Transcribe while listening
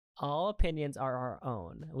All opinions are our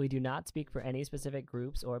own. We do not speak for any specific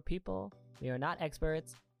groups or people. We are not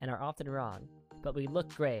experts and are often wrong. But we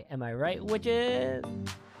look great. Am I right, witches?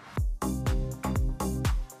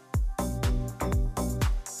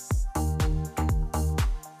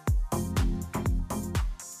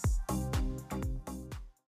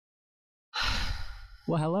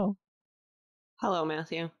 Well, hello. Hello,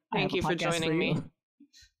 Matthew. Thank you for joining me.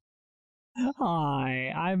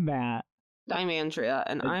 Hi, I'm Matt. I'm Andrea,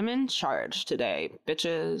 and I'm in charge today,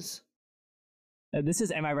 bitches. This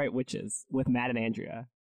is Am I Right, Witches with Matt and Andrea.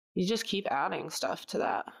 You just keep adding stuff to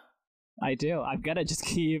that. I do. I've got to just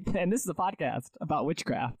keep... And this is a podcast about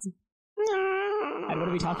witchcraft. And what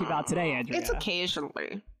are we talking about today, Andrea? It's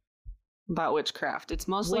occasionally about witchcraft. It's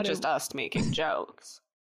mostly just us making jokes.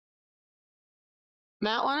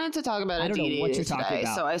 Matt wanted to talk about a deity today,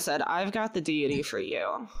 so I said, I've got the deity for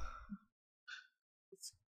you.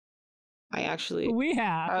 I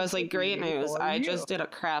was like, great news. I just did a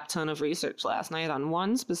crap ton of research last night on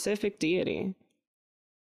one specific deity.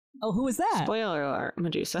 Oh, who is that? Spoiler alert,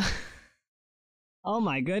 Medusa. Oh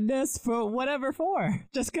my goodness, for whatever for?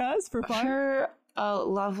 Just cause? For fun? For a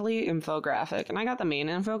lovely infographic. And I got the main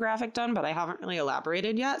infographic done, but I haven't really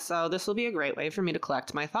elaborated yet, so this will be a great way for me to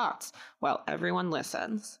collect my thoughts while everyone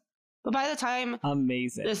listens. But by the time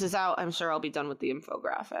this is out, I'm sure I'll be done with the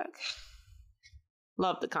infographic.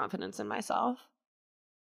 Love the confidence in myself.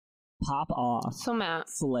 Pop off. So Matt,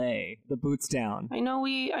 slay the boots down. I know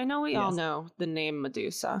we all know the name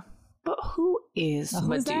Medusa, but who is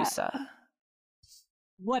Medusa?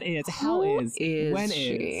 What is? How is? When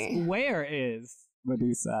she? Is? Where is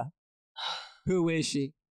Medusa? Who is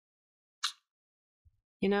she?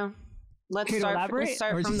 You know, let's start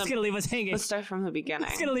from the beginning.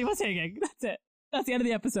 It's gonna leave us hanging. That's it. That's the end of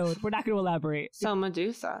the episode. We're not going to elaborate. So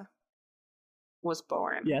Medusa was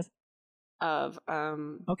born. Yes.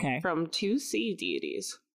 From two sea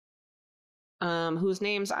deities, whose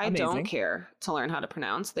names I don't care to learn how to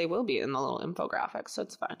pronounce. They will be in the little infographic, so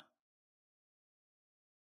it's fine.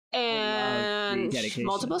 And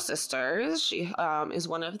multiple sisters. She is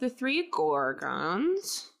one of the three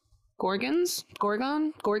Gorgons. Gorgon?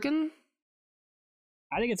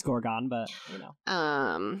 I think it's Gorgon, but you know.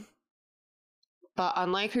 But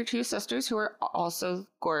unlike her two sisters, who are also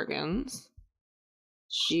Gorgons,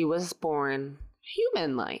 she was born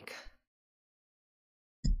human-like.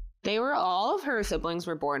 All of her siblings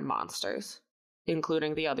were born monsters,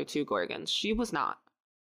 including the other two Gorgons. She was not.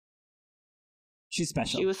 She's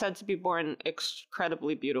special. She was said to be born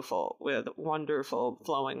incredibly beautiful with wonderful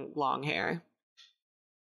flowing long hair.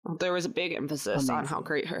 There was a big emphasis on how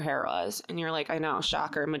great her hair was. And you're like, I know,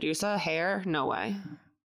 shocker. Medusa, hair? No way.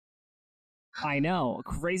 I know.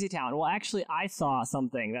 Crazy town. Well, actually, I saw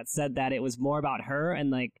something that said that it was more about her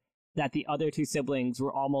and like that the other two siblings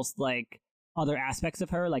were almost like other aspects of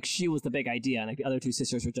her. Like she was the big idea and like the other two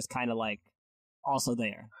sisters were just kind of like also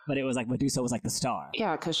there. But it was like Medusa was like the star.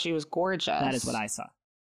 Yeah, because she was gorgeous. That is what I saw.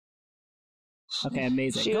 Okay,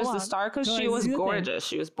 amazing. She was the star because she was gorgeous.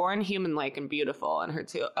 She was born human-like and beautiful. And her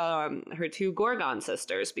two Gorgon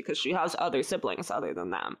sisters, because she has other siblings other than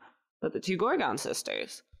them. But the two Gorgon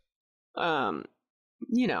sisters...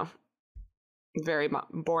 very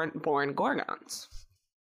born Gorgons.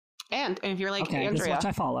 And if you're like, Andrea,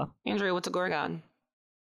 I follow. Andrea, what's a Gorgon?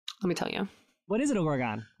 Let me tell you. What is it, a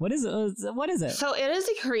Gorgon? What is it? What is it? So it is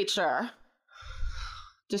a creature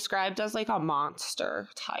described as like a monster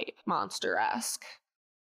type, monster-esque.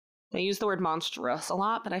 They use the word monstrous a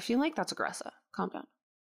lot, but I feel like that's aggressive. Calm down.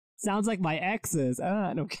 Sounds like my exes.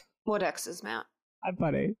 No. What exes, Matt? I'm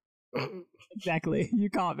funny. Exactly. You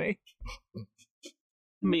caught me.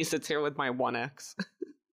 Me sits here with my one ex.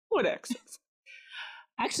 What exes?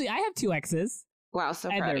 Actually, I have two exes. Wow, so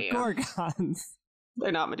and proud of they're you. Gorgons.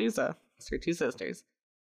 They're not Medusa. It's her two sisters.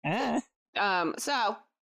 So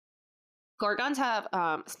Gorgons have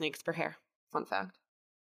snakes for hair. Fun fact.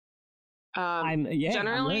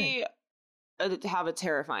 Generally have a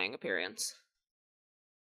terrifying appearance.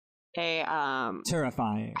 They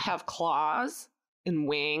terrifying. Have claws and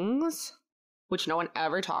wings, which no one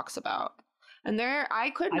ever talks about. And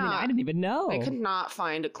I didn't even know. I could not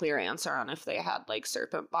find a clear answer on if they had like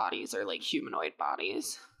serpent bodies or like humanoid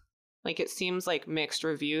bodies. Like it seems like mixed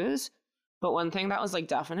reviews, but one thing that was like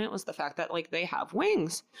definite was the fact that like they have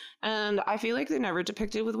wings, and I feel like they're never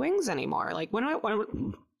depicted with wings anymore. Like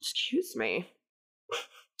excuse me,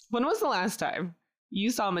 when was the last time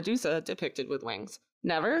you saw Medusa depicted with wings?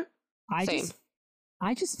 Never.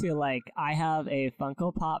 I just feel like I have a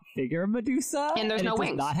Funko Pop figure of Medusa, and there's no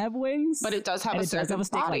wings. It does not have wings, but it does have a serpent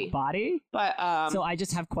body. Body. But so I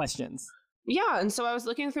just have questions. Yeah, and so I was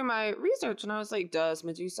looking through my research and I was like, does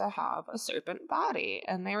Medusa have a serpent body?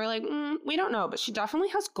 And they were like, we don't know, but she definitely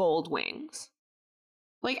has gold wings.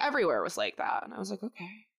 Like everywhere was like that. And I was like, okay,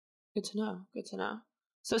 good to know, good to know.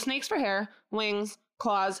 So snakes for hair, wings,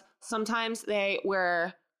 claws. Sometimes they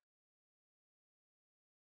were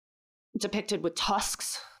depicted with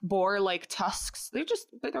tusks, boar-like tusks. They're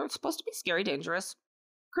supposed to be scary, dangerous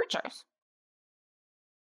creatures.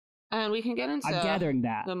 And we can get into I'm gathering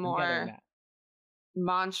that. The more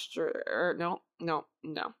monster, or no.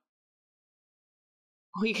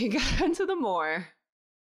 We can get into the more.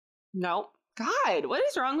 No, God, what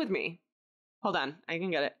is wrong with me? Hold on, I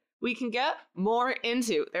can get it. We can get more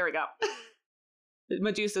into. There we go.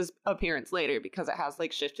 Medusa's appearance later, because it has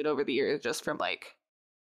like shifted over the years just from like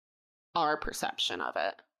our perception of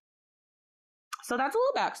it. So that's a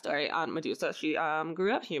little backstory on Medusa. She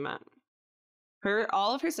grew up human.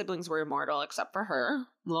 All of her siblings were immortal except for her.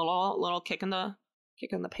 Little kick in the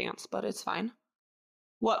pants, but it's fine.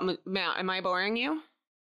 What, Matt? Am I boring you?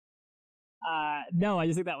 No, I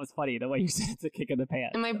just think that was funny the way you said it's a kick in the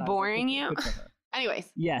pants. Am I boring you?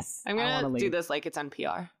 Anyways, yes, I'm gonna do this like it's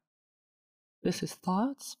NPR. This is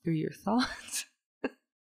thoughts for your thoughts.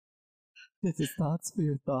 This is thoughts for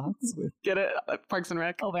your thoughts. With Get it? Parks and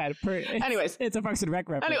Rec. Oh man. Anyways, it's a Parks and Rec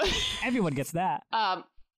reference. Anyway. Everyone gets that.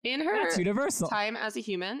 In her That's universal. time as a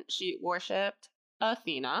human, she worshipped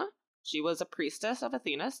Athena. She was a priestess of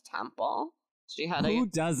Athena's temple. She had Who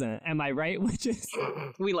doesn't? Am I right? Witches.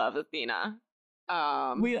 We love Athena.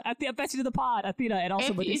 I bet you to the pod, Athena, and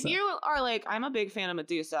also Medusa. If you are like, I'm a big fan of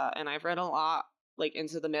Medusa, and I've read a lot like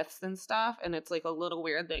into the myths and stuff, and it's like a little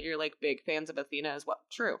weird that you're like big fans of Athena as well.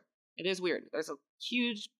 True. It is weird. There's a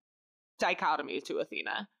huge dichotomy to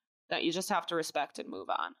Athena that you just have to respect and move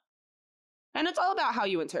on. And it's all about how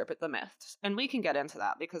you interpret the myths. And we can get into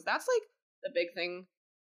that because that's like the big thing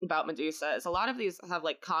about Medusa is a lot of these have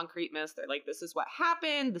like concrete myths. They're like, this is what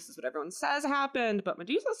happened. This is what everyone says happened. But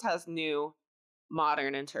Medusa's has new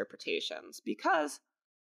modern interpretations because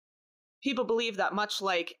people believe that much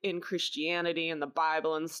like in Christianity and the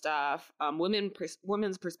Bible and stuff,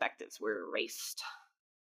 women's perspectives were erased.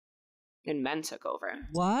 And men took over.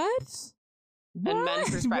 What? And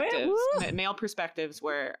male perspectives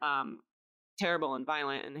were terrible and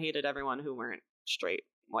violent and hated everyone who weren't straight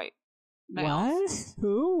white males. What?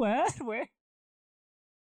 Who? What? Where?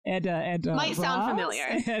 And might sound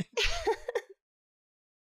familiar.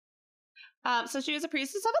 So she was a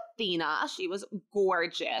priestess of Athena. She was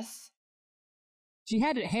gorgeous. She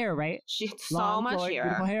had hair, right? She had so much hair.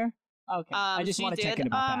 Beautiful hair. Okay. I just want to check in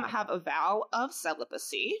about that. She did have a vow of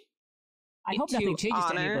celibacy. I hope nothing changes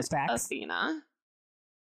to any of those facts. Athena.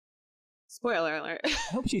 Spoiler alert. I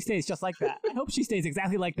hope she stays just like that. I hope she stays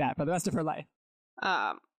exactly like that for the rest of her life.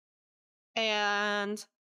 And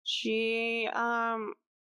she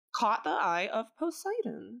caught the eye of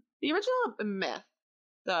Poseidon. The original myth,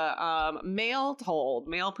 the male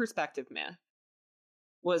perspective myth,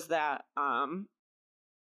 was that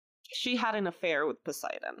she had an affair with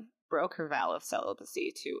Poseidon, broke her vow of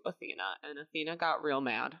celibacy to Athena, and Athena got real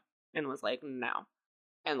mad and was like, no.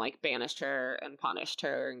 And like banished her and punished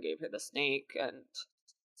her and gave her the snake and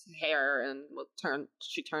hair and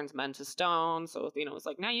she turns men to stone. So Athena was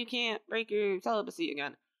like, now you can't break your celibacy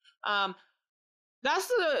again. That's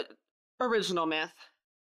the original myth.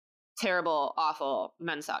 Terrible, awful,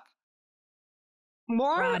 men suck.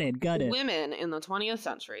 More gutted. Women in the 20th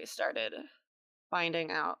century started finding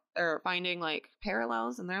like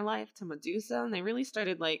parallels in their life to Medusa, and they really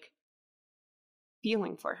started like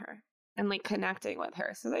feeling for her and like connecting with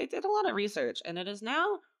her. So they did a lot of research, and it is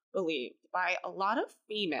now believed by a lot of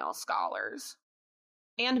female scholars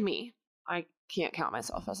and me. I can't count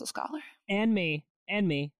myself as a scholar. And me.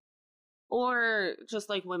 Or just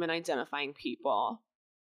like women identifying people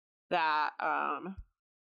that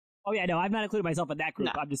oh yeah, no, I've not included myself in that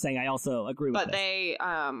group. No. I'm just saying I also agree with this. But they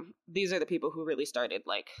these are the people who really started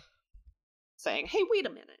like saying, hey, wait a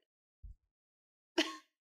minute.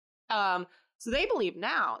 So they believe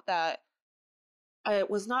now that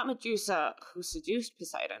it was not Medusa who seduced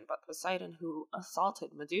Poseidon, but Poseidon who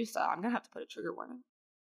assaulted Medusa. I'm going to have to put a trigger warning.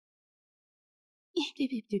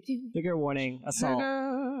 Trigger warning, assault.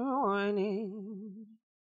 Trigger warning.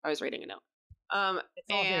 I was reading a note.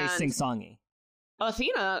 It's all very sing-songy.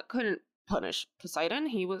 Athena couldn't punish Poseidon.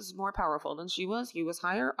 He was more powerful than she was. He was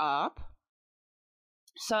higher up.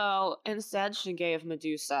 So instead, she gave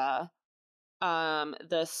Medusa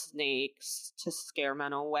the snakes to scare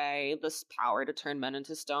men away, this power to turn men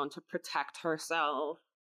into stone, to protect herself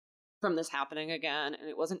from this happening again. And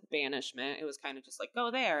it wasn't banishment. It was kind of just like,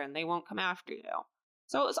 go there and they won't come after you.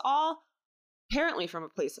 So it was all apparently from a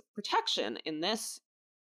place of protection in this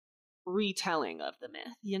retelling of the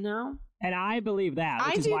myth, you know? And I believe that,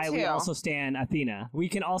 which is why we also stand Athena. We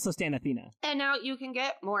can also stand Athena. And now you can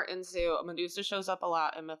get more into Medusa shows up a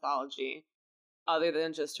lot in mythology, other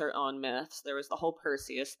than just her own myths. There was the whole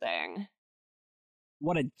Perseus thing.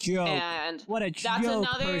 What a joke! And what a joke!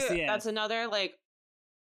 Perseus. That's another like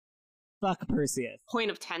fuck Perseus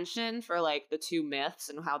point of tension for like the two myths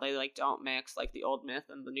and how they like don't mix like the old myth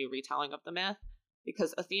and the new retelling of the myth,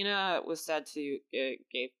 because Athena was said to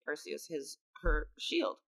gave Perseus her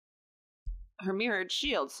shield, her mirrored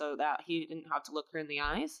shield, so that he didn't have to look her in the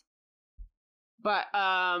eyes. But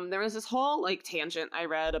there was this whole like tangent I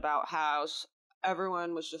read about how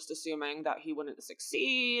everyone was just assuming that he wouldn't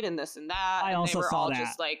succeed and this and that. I also they were saw all that.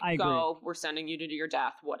 just like, go, we're sending you to your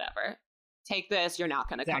death, whatever. Take this, you're not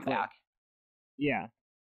going to come back. Yeah.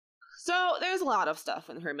 So there's a lot of stuff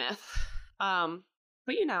in her myth. But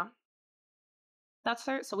you know, that's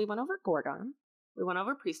her. So we went over Gorgon. We went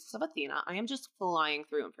over Priestess of Athena. I am just flying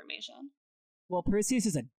through information. Well, Perseus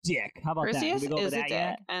is a dick. How about Perseus that? Did we go over is that a dick.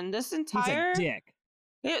 yet? And this entire... He's a dick.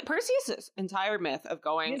 Perseus' entire myth of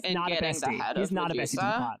going and getting the head of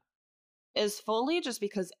Medusa is fully just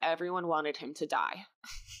because everyone wanted him to die.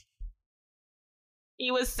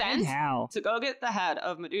 He was sent to go get the head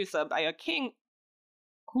of Medusa by a king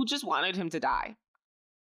who just wanted him to die.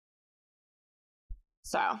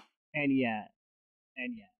 So. And yet.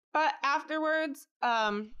 But afterwards,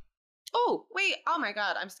 oh, wait, oh my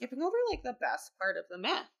god, I'm skipping over like the best part of the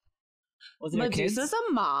myth. Was it Medusa's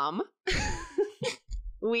a mom.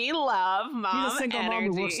 We love mom. She's a single energy.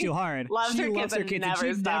 mom who works too hard. Loves her kids and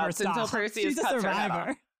never stops until Perseus cuts her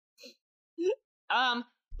head off.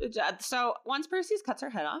 So once Perseus cuts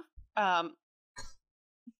her head off,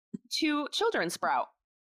 2 children sprout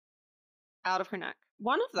out of her neck.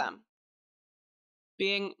 One of them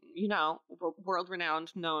being, you know,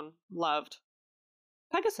 world-renowned, known, loved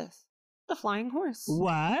Pegasus, the flying horse.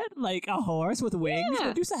 What? Like a horse with wings? Yeah.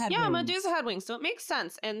 Medusa had wings. Yeah, Medusa had wings, so it makes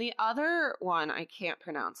sense. And the other one I can't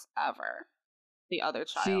pronounce ever. The other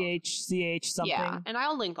child. CH something? Yeah, and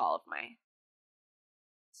I'll link all of my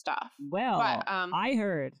stuff. Well, but, I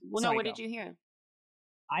heard... Well, no, what did you hear?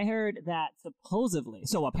 I heard that supposedly,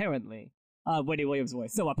 so apparently, Wendy Williams'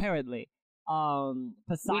 voice, so apparently, Poseidon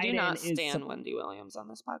we do not stand Wendy Williams on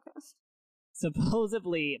this podcast.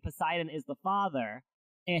 Supposedly, Poseidon is the father,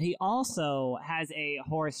 and he also has a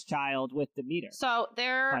horse child with Demeter. So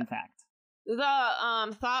there, fun fact. The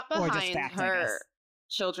thought behind her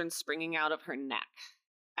children springing out of her neck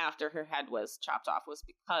after her head was chopped off was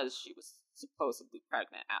because she was supposedly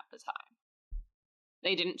pregnant at the time.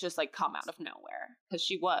 They didn't just like come out of nowhere because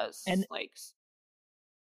she was like.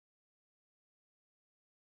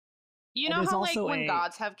 You know how like when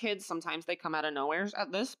gods have kids, sometimes they come out of nowhere?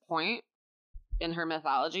 At this point in her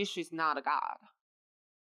mythology, she's not a god.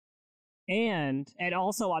 And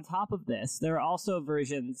also on top of this, there are also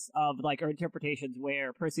versions of like or interpretations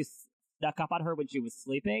where Perseus snuck up on her when she was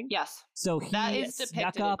sleeping. Yes. So that is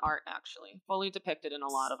depicted in art, actually. Fully depicted in a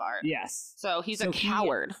lot of art. Yes. So he's a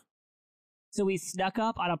coward. So he snuck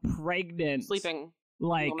up on a pregnant sleeping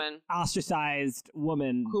woman, ostracized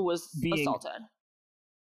woman who was assaulted.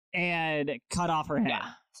 And cut off her head. Yeah.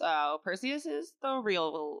 So Perseus is the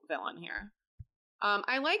real villain here.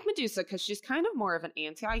 I like Medusa because she's kind of more of an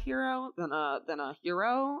anti-hero than a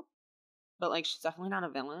hero, but like she's definitely not a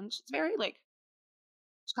villain. She's very like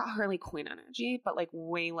she's got Harley Quinn energy, but like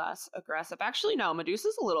way less aggressive. Actually, no,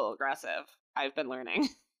 Medusa's a little aggressive. I've been learning.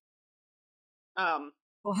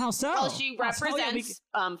 Well, how so? Well, she represents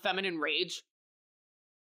feminine rage.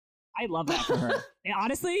 I love that for her. And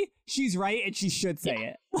honestly, she's right and she should say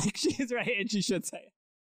it. Like, she's right and she should say it.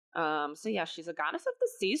 So yeah, she's a goddess of the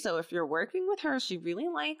sea, so if you're working with her, she really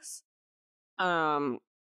likes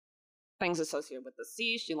things associated with the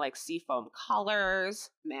sea. She likes seafoam colors.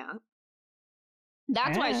 Man.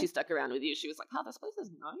 That's why she stuck around with you. She was like, oh, this place is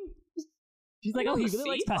nice. She's like, oh, he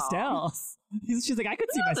really likes pastels. She's like, I could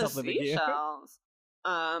see myself living here.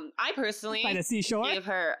 I personally by the seashore? Gave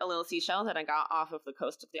her a little seashell that I got off of the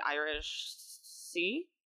coast of the Irish Sea.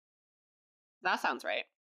 That sounds right.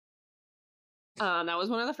 That was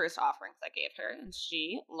one of the first offerings I gave her, and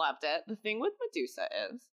she loved it. The thing with Medusa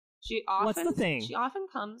is what's the thing? She often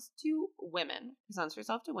comes to women, presents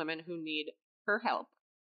herself to women who need her help.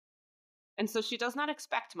 And so she does not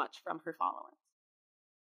expect much from her followers.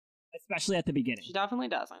 Especially at the beginning. She definitely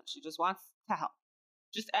doesn't. She just wants to help.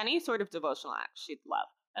 Just any sort of devotional act she'd love.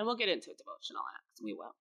 And we'll get into devotional acts. We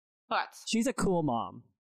will. But she's a cool mom.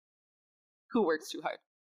 Who works too hard.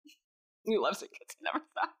 Who loves her kids and never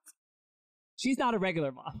stops. She's not a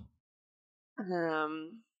regular mom.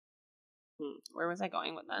 Where was I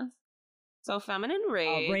going with this? So feminine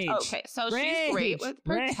rage. Okay, so rage. She's great with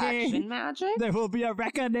protection magic. There will be a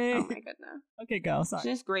reckoning. Oh my goodness. Okay, go. Sorry.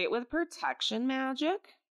 She's great with protection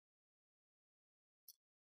magic.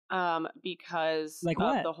 Because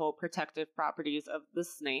of the whole protective properties of the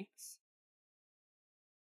snakes.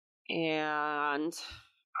 And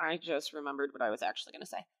I just remembered what I was actually going to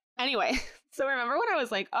say. Anyway, so remember when I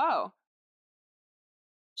was like, oh,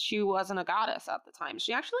 she wasn't a goddess at the time.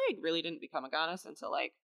 She actually really didn't become a goddess until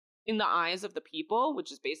in the eyes of the people,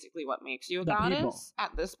 which is basically what makes you a goddess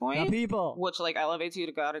at this point. The people. Which elevates you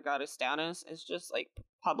to god or goddess status is just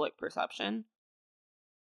public perception.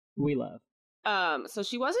 We love. So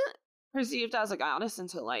she wasn't perceived as a goddess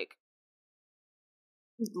until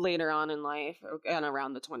later on in life and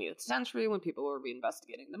around the 20th century when people were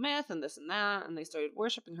reinvestigating the myth and this and that, and they started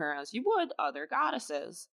worshiping her as you would other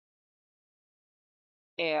goddesses.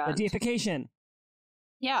 And the deification.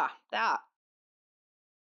 Yeah, that.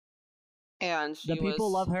 And the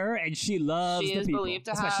people love her, and she loves the people. She is believed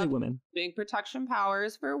to especially have women. Big protection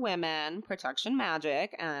powers for women, protection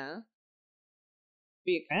magic,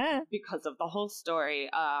 because of the whole story.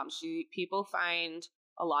 People find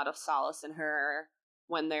a lot of solace in her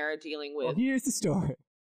when they're dealing with. Well, here's the story.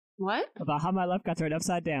 What? About how my life got turned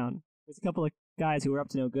upside down. There's a couple of guys who were up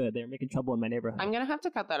to no good. They were making trouble in my neighborhood. I'm gonna have to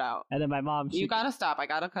cut that out. And then my mom. You gotta stop. I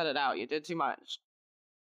gotta cut it out. You did too much.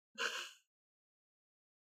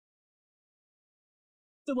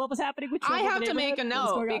 So what was happening with you? I have to make a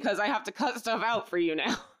note because I have to cut stuff out for you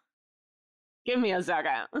now. Give me a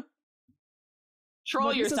second.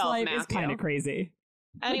 Troll yourself, life Matthew. Is kind of crazy.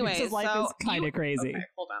 Anyway, Medusa's life is kind of crazy. Okay,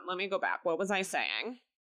 hold on. Let me go back. What was I saying?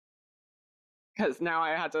 Because now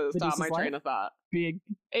I had to stop my train of thought.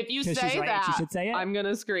 If you say that, you should say it. I'm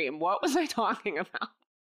gonna scream. What was I talking about?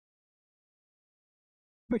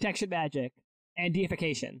 Protection magic and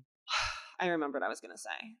deification. I remember what I was gonna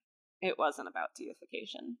say. It wasn't about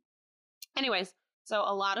deification. Anyways, so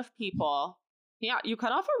a lot of people, you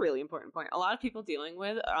cut off a really important point. A lot of people dealing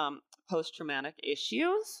with post-traumatic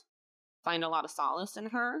issues find a lot of solace in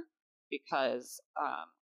her because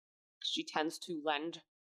she tends to lend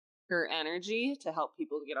her energy to help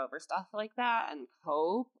people to get over stuff like that and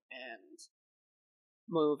cope and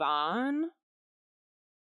move on.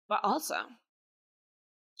 But also,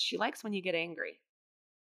 she likes when you get angry.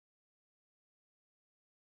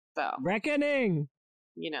 So, reckoning.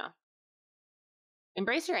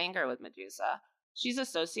 Embrace your anger with Medusa. She's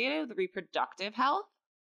associated with reproductive health.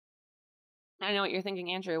 I know what you're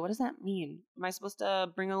thinking, Andrew. What does that mean? Am I supposed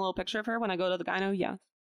to bring a little picture of her when I go to the gyno? Yes.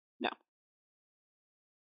 No.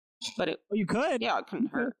 But you could. Yeah, it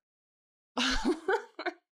couldn't hurt.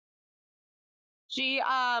 She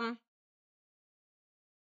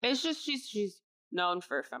it's just she's known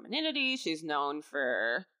for femininity. She's known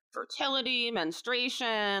for fertility,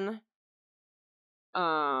 menstruation.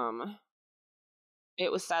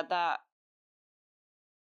 It was said that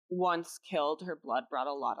once killed, her blood brought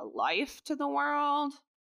a lot of life to the world.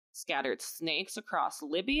 Scattered snakes across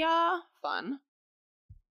Libya. Fun.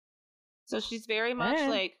 So she's very much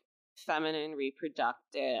feminine,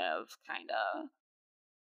 reproductive kind of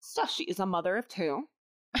stuff. She is a mother of two.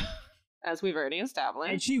 As we've already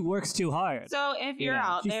established. And she works too hard. So if you're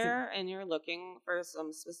out there and you're looking for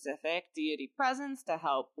some specific deity presence to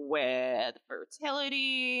help with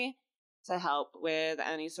fertility, to help with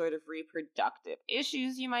any sort of reproductive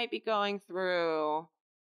issues you might be going through,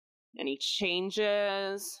 any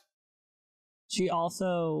changes. She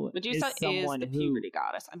also Medusa is the puberty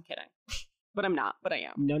goddess. I'm kidding. But I'm not, but I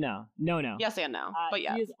am. No. Yes and no, but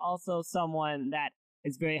yes. She is also someone that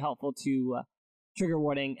is very helpful to trigger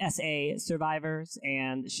warning SA survivors,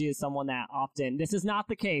 and she is someone that often, this is not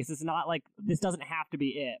the case, it's not this doesn't have to be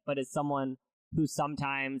it, but is someone who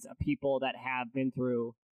sometimes people that have been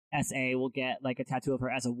through SA will get a tattoo of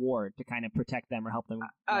her as a ward to kind of protect them or help them.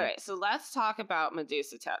 All right, so let's talk about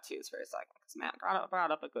Medusa tattoos for a second, because Matt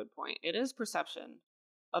brought up a good point. It is perception,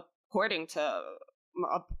 according to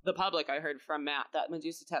the public. I heard from Matt that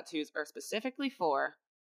Medusa tattoos are specifically for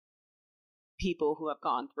people who have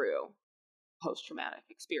gone through post-traumatic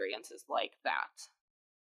experiences like that.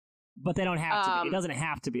 But they don't have to be. It doesn't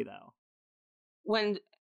have to be, though. When,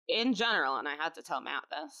 in general, and I had to tell Matt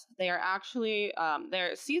this, they are actually,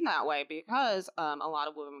 they're seen that way because a lot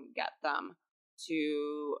of women get them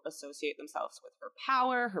to associate themselves with her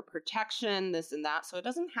power, her protection, this and that. So it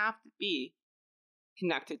doesn't have to be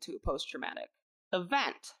connected to a post-traumatic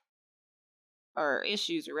event or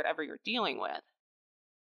issues or whatever you're dealing with.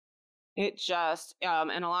 It just,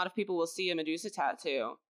 and a lot of people will see a Medusa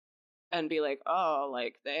tattoo and be like, oh,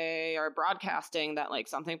 they are broadcasting that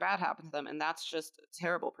something bad happened to them. And that's just a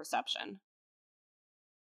terrible perception.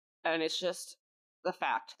 And it's just the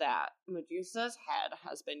fact that Medusa's head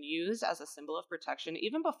has been used as a symbol of protection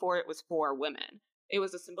even before it was for women. It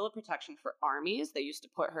was a symbol of protection for armies. They used to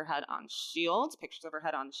put her head on shields, pictures of her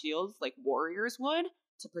head on shields, like warriors would,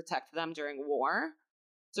 to protect them during war.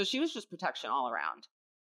 So she was just protection all around.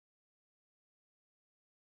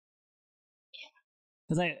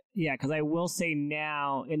 Because I will say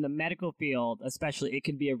now, in the medical field, especially, it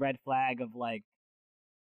can be a red flag of, like,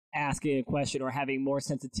 asking a question or having more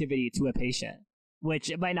sensitivity to a patient, which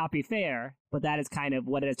it might not be fair, but that is kind of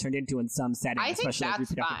what it has turned into in some settings, I think especially that's like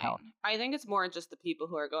reproductive fine. health. I think it's more just the people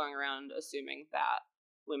who are going around assuming that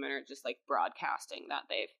women are just like broadcasting that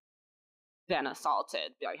they've been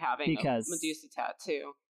assaulted by having a Medusa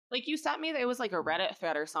tattoo. Like you sent me, it was like a Reddit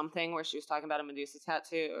thread or something where she was talking about a Medusa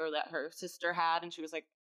tattoo or that her sister had, and she was like,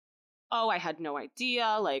 oh, I had no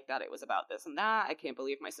idea, like, that it was about this and that. I can't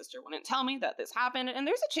believe my sister wouldn't tell me that this happened. And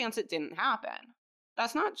there's a chance it didn't happen.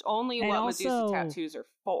 That's not only what Medusa tattoos are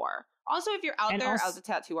for. Also, if you're out there as a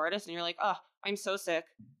tattoo artist and you're like, oh, I'm so sick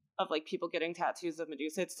of, like, people getting tattoos of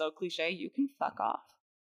Medusa, it's so cliche, you can fuck off.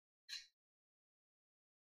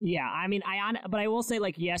 Yeah, I mean, but I will say,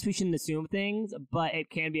 like, yes, we shouldn't assume things, but it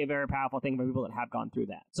can be a very powerful thing for people that have gone through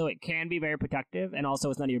that. So it can be very protective, and also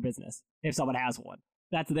it's none of your business if someone has one.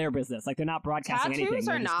 That's their business. Like, they're not broadcasting anything.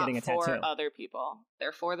 They're just getting a tattoo. Tattoos are not for other people.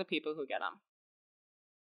 They're for the people who get them.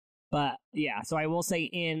 But, yeah, so I will say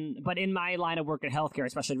in my line of work in healthcare,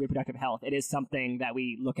 especially reproductive health, it is something that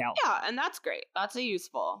we look out for. Yeah, and that's great. That's a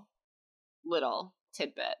useful little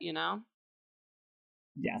tidbit, you know?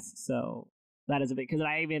 Yes, so that is a big, because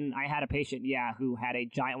I had a patient, who had a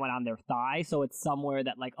giant one on their thigh, so it's somewhere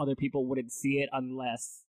that, like, other people wouldn't see it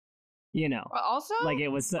unless, you know. But also, like, it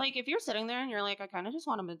was like, if you're sitting there and you're like, I kind of just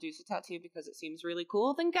want a Medusa tattoo because it seems really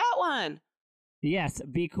cool, then get one. Yes,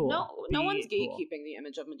 be cool. No one's gatekeeping the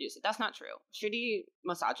image of Medusa. That's not true. Shitty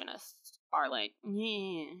misogynists are like,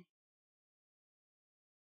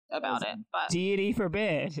 about it. But deity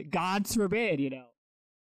forbid, gods forbid, you know.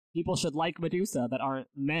 People should like Medusa that aren't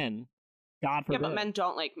men. God forbid. Yeah, but men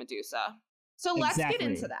don't like Medusa. So let's get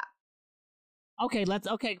into that. Okay,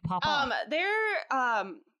 pop off.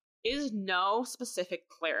 There is no specific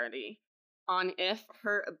clarity on if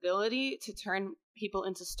her ability to turn people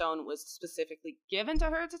into stone was specifically given to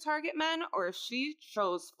her to target men, or if she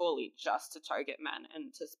chose fully just to target men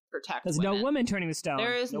and to protect women. There's no woman turning to stone.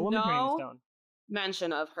 There is no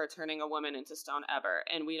mention of her turning a woman into stone ever,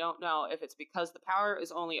 and we don't know if it's because the power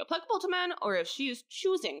is only applicable to men or if she is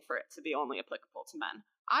choosing for it to be only applicable to men.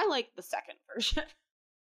 I like the second version.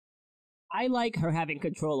 I like her having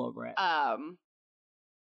control over it.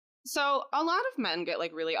 So a lot of men get,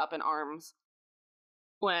 like, really up in arms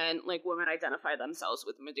when, like, women identify themselves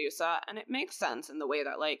with Medusa, and it makes sense in the way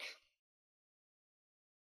that, like,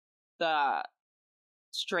 the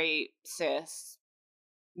straight, cis,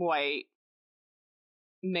 white,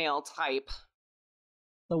 male type.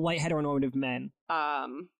 The white heteronormative men.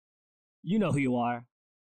 You know who you are.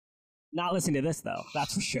 Not listening to this, though.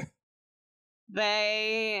 That's for sure.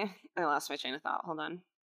 I lost my train of thought. Hold on.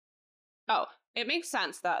 Oh, it makes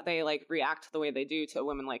sense that they, like, react the way they do to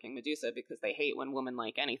women liking Medusa because they hate when women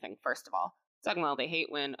like anything, first of all. Second of all, they hate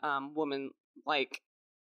when women like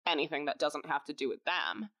anything that doesn't have to do with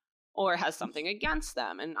them or has something against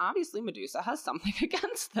them. And obviously Medusa has something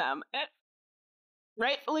against them.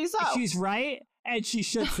 Rightfully so. She's right, and she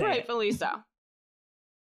should say rightfully so.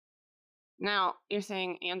 Now, you're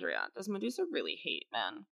saying, Andrea, does Medusa really hate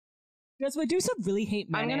men? Does Medusa really hate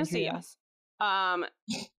men, I'm going to say yes.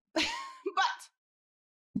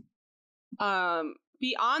 But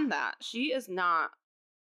beyond that, she is not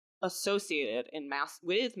associated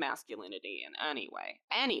with masculinity in any way.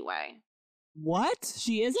 Anyway. What?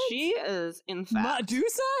 She isn't? She is, in fact.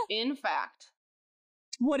 Medusa? In fact.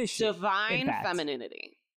 What is she? Divine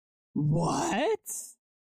femininity. What?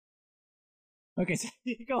 Okay, so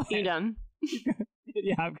go ahead. You done?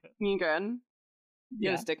 Yeah, I'm good. You good?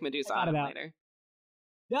 You're gonna stick Medusa on it later.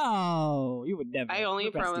 No, you would never. I only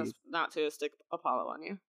promise not to stick Apollo on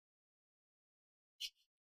you.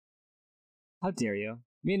 How dare you?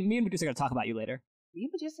 Me and Medusa are gonna talk about you later. Me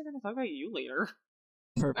and Medusa are gonna talk about you later.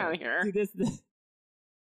 Perfect. Out here. See, this.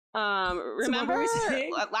 Remember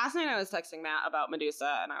last night I was texting Matt about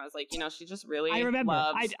Medusa, and I was like, you know, she just really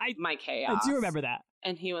loves my chaos. I do remember that.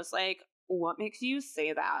 And he was like, what makes you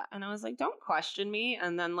say that? And I was like, don't question me.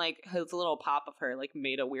 And then, like, his little pop of her, like,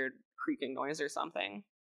 made a weird creaking noise or something.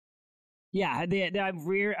 Yeah,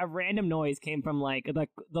 a random noise came from, like,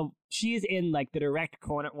 she is in, like, the direct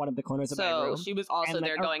corner, one of the corners of my room. So she was also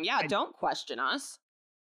there going, don't question us.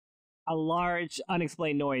 a large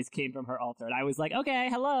unexplained noise came from her altar, and I was like, okay,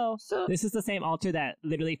 hello. So this is the same altar that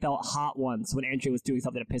literally felt hot once when Andrea was doing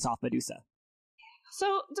something to piss off Medusa.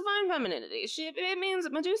 So divine femininity, it means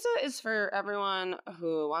Medusa is for everyone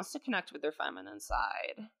who wants to connect with their feminine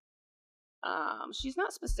side. She's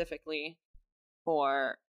not specifically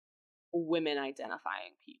for women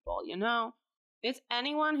identifying people, you know? It's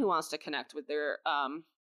anyone who wants to connect with their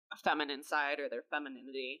feminine side or their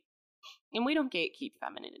femininity. And we don't gatekeep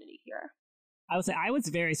femininity here. I would say I was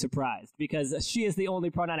very surprised because she is the only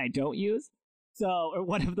pronoun I don't use. So, or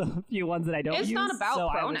one of the few ones that I don't use. It's not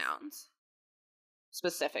about pronouns.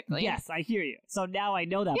 Specifically. Yes, I hear you. So now I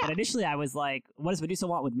know that. Yeah. But initially I was like, what does Medusa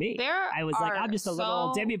want with me? I was like, I'm just a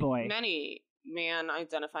little demi boy. Many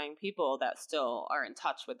man-identifying people that still are in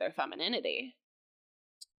touch with their femininity.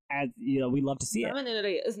 As you know, we love to see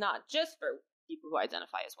femininity is not just for people who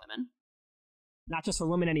identify as women. Not just for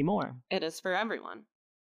women anymore. It is for everyone.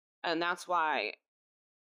 And that's why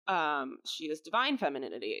she is divine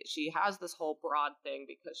femininity. She has this whole broad thing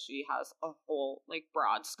because she has a whole like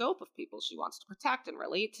broad scope of people she wants to protect and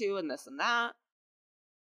relate to and this and that.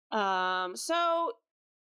 So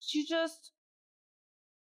she just,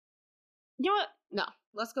 you know what? No,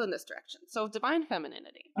 let's go in this direction. So divine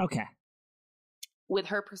femininity. Okay. With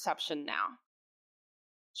her perception now.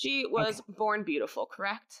 She was born beautiful,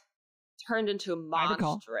 correct? Turned into a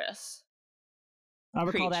monstrous I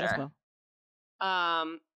recall that as well.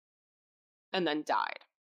 And then died.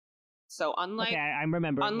 So unlike I'm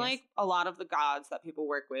remembering. Unlike a lot of the gods that people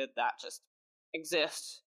work with that just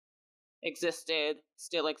existed,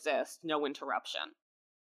 still exist, no interruption.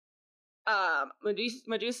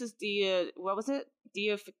 Medusa's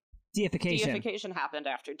deification happened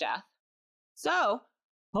after death. So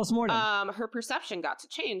postmortem. Her perception got to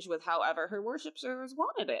change with however her worshippers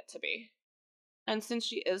wanted it to be. And since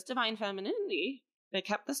she is divine femininity, they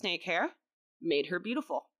kept the snake hair, made her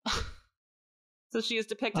beautiful. So she is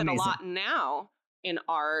depicted a lot now in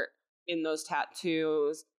art, in those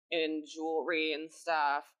tattoos, in jewelry and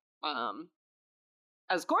stuff,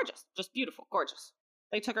 as gorgeous, just beautiful, gorgeous.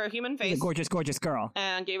 They took her human face, a gorgeous, gorgeous girl,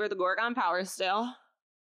 and gave her the Gorgon power still,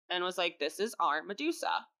 and was like, "This is our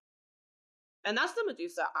Medusa." And that's the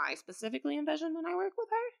Medusa I specifically envision when I work with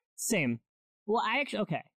her. Same. Well,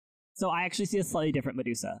 so I actually see a slightly different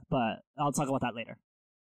Medusa, but I'll talk about that later.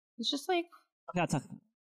 It's just like, okay, I'll talk.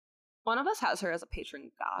 One of us has her as a patron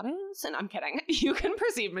goddess, and I'm kidding. You can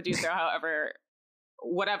perceive Medusa however,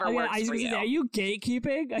 whatever works for you. Are you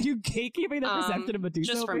gatekeeping? Are you gatekeeping the perception of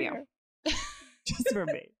Medusa? Just from you. Just for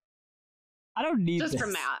me. I don't need just this. For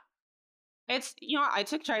Matt. It's, I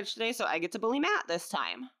took charge today, so I get to bully Matt this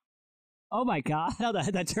time. Oh my god,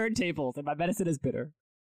 the turntables and my medicine is bitter.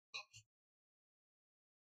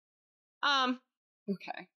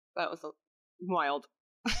 Okay. That was wild.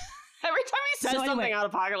 Every time he says something out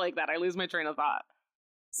of pocket like that, I lose my train of thought.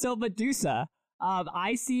 So Medusa,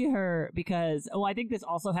 I see her because, I think this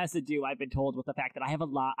also has to do, I've been told, with the fact that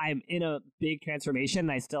I'm in a big transformation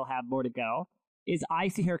and I still have more to go, is I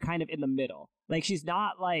see her kind of in the middle. Like, she's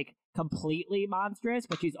not, like, completely monstrous,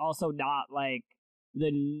 but she's also not, like,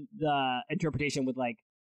 the interpretation with, like,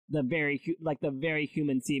 the very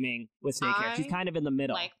human seeming with snake hair. She's kind of in the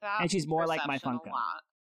middle. Like that, and she's more like my Funko.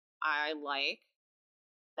 I like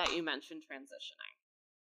that you mentioned transitioning,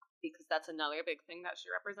 because that's another big thing that she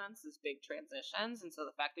represents is big transitions. And so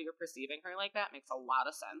the fact that you're perceiving her like that makes a lot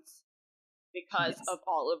of sense because of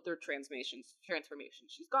all of their transformations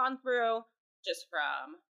she's gone through, just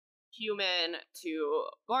from human to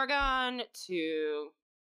Gorgon to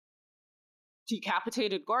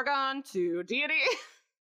decapitated Gorgon to deity.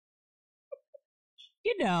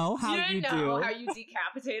 You know how you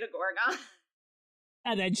decapitate a Gorgon.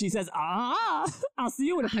 And then she says, I'll see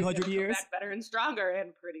you in a few hundred years. Come back better and stronger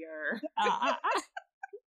and prettier. I'm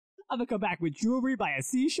gonna come back with jewelry by a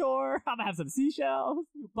seashore. I'm gonna have some seashells.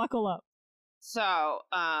 Buckle up. So,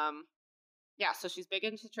 so she's big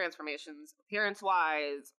into transformations,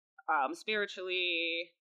 appearance-wise, spiritually,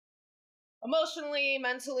 emotionally,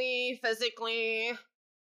 mentally, physically.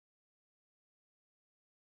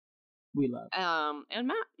 We love. And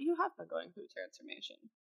Matt, you have been going through transformation.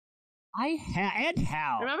 And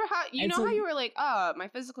how? Remember how how you were like, my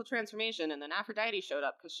physical transformation, and then Aphrodite showed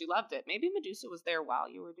up because she loved it. Maybe Medusa was there while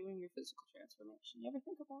you were doing your physical transformation. You ever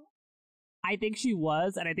think of that? I think she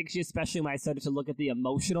was, and I think she, especially when I started to look at the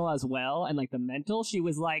emotional as well and like the mental, she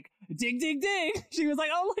was like, ding, ding, ding. She was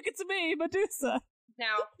like, oh, look, it's me, Medusa.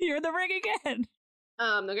 Now you're in the ring again.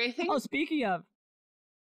 The great thing. Oh, speaking of.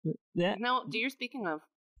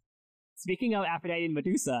 Speaking of Aphrodite and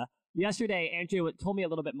Medusa, yesterday, Andrea told me a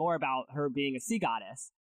little bit more about her being a sea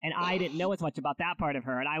goddess. And I didn't know as much about that part of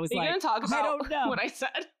her. And I was like, gonna talk about I don't know what I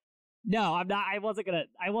said. No, I'm not. I wasn't gonna.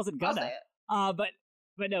 I'll say it.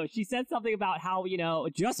 But no, she said something about how,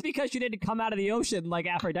 just because she didn't come out of the ocean like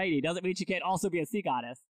Aphrodite doesn't mean she can't also be a sea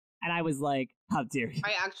goddess. And I was like, how dare you?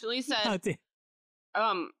 I actually said,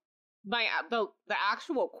 the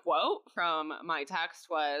actual quote from my text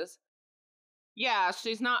was, yeah,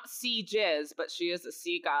 she's not sea jizz, but she is a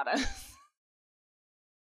sea goddess.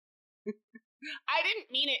 I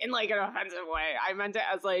didn't mean it in like an offensive way. I meant it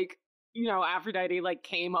as like, Aphrodite like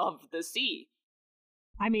came of the sea.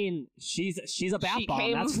 I mean, she's a bath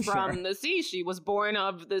bomb. That's for from sure. the sea. She was born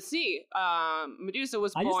of the sea. Medusa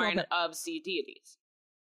was born of sea deities.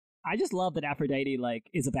 I just love that Aphrodite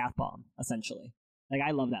like is a bath bomb, essentially. Like,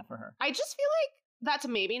 I love that for her. I just feel like that's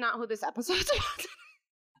maybe not who this episode's about.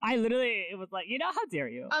 It was like, how dare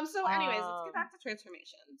you? So anyways, let's get back to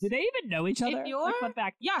transformations. Do they even know each other? Fun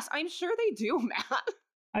fact. Yes, I'm sure they do, Matt.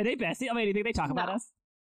 Are they besties? I mean, do you think they talk about us?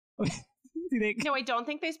 No, I don't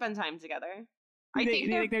think they spend time together. I think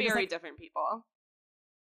they're very different people.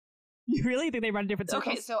 You really think they run different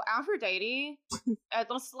circles? Okay, so Aphrodite,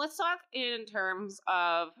 let's talk in terms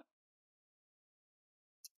of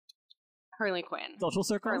Harley Quinn. Social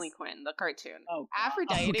circles? Harley Quinn, the cartoon. Oh,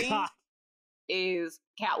 Aphrodite is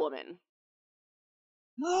Catwoman.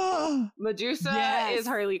 Medusa is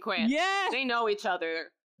Harley Quinn. Yes! They know each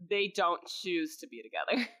other. They don't choose to be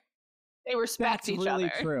together. They respect each other.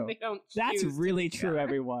 That's really true. They don't That's really true,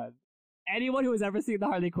 everyone. Anyone who has ever seen the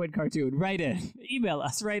Harley Quinn cartoon, write in. Email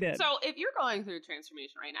us, write in. So if you're going through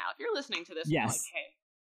transformation right now, if you're listening to this, yes.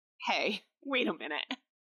 And you're like, hey, wait a minute.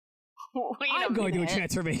 I'm going through a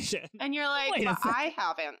transformation. And you're like, I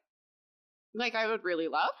haven't. Like, I would really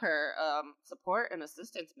love her support and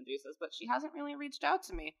assistance, Medusas, but she hasn't really reached out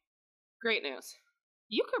to me. Great news.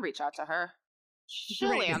 You could reach out to her.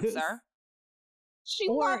 She'll answer. She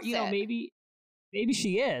loves it. Maybe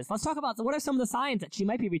she is. Let's talk about what are some of the signs that she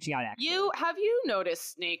might be reaching out, actually. Have you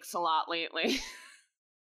noticed snakes a lot lately?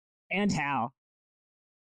 And how?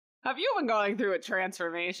 Have you been going through a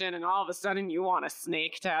transformation and all of a sudden you want a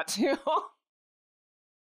snake tattoo?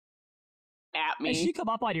 At me. Has she come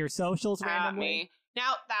up on your socials randomly? At me.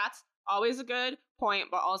 Now, that's always a good point,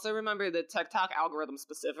 but also remember the TikTok algorithm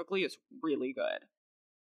specifically is really good.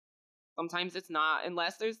 Sometimes it's not,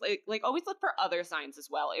 unless there's like always look for other signs as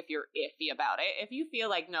well if you're iffy about it. If you feel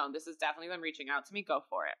like, no, this is definitely them reaching out to me, go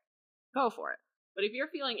for it. Go for it. But if you're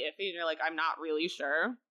feeling iffy and you're like, I'm not really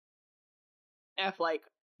sure if like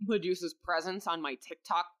Medusa's presence on my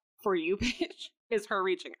TikTok For You page is her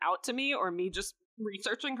reaching out to me or me just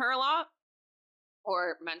researching her a lot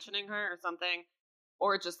or mentioning her or something,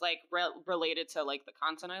 or just like related to like the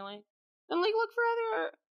content I like, then like look for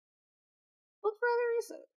other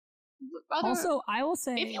research. Also, I will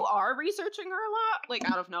say, if you are researching her a lot, like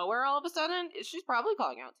out of nowhere all of a sudden, she's probably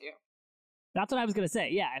calling out to you. That's what I was going to say.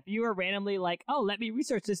 Yeah, if you were randomly like, oh, let me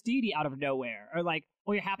research this deity out of nowhere, or like,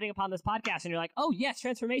 well, you're happening upon this podcast and you're like, oh, yes,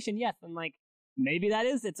 transformation, yes. And like, maybe that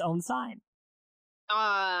is its own sign.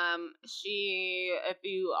 If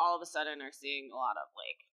you all of a sudden are seeing a lot of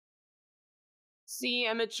like sea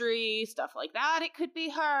imagery, stuff like that, it could be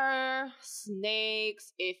her.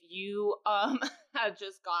 Snakes, if you had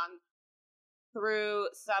just gone through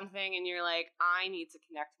something and you're like, I need to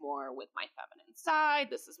connect more with my feminine side,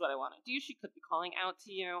 this is what I want to do, she could be calling out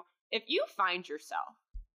to you. If you find yourself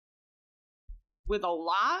with a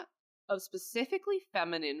lot of specifically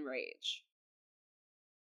feminine rage,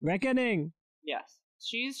 reckoning, yes,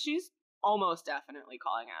 she's almost definitely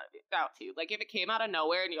calling out to you. Like, if it came out of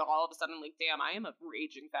nowhere and you all of a sudden like, damn, I am a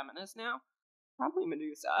raging feminist now, probably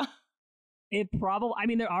Medusa. I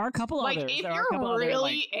mean, there are a couple like, others. If you're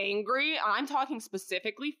really angry, I'm talking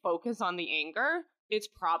specifically focus on the anger, it's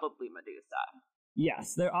probably Medusa.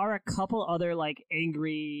 Yes, there are a couple other, like,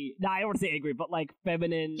 angry... No, I don't want to say angry, but, like,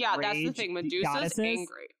 feminine Yeah, that's the thing. Medusa's goddesses.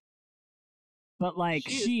 Angry. But, like,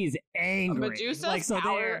 she's angry. Medusa's like, so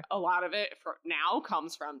power, a lot of it now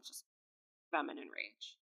comes from just feminine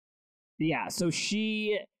rage. Yeah, so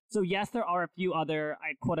yes, there are a few other,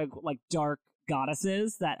 quote-unquote, like, dark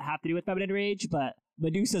goddesses that have to do with feminine rage, but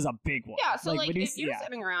Medusa's a big one. Yeah, so like Medusa, if you're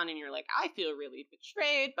sitting around and you're like, I feel really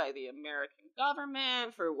betrayed by the American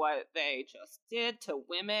government for what they just did to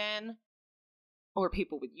women or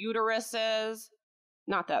people with uteruses.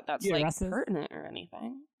 Not that that's like pertinent or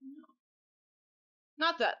anything. No.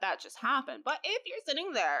 Not that that just happened, but if you're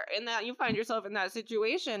sitting there and that you find yourself in that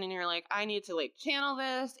situation and you're like, I need to like channel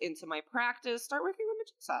this into my practice, start working with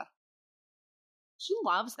Medusa. She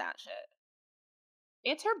loves that shit.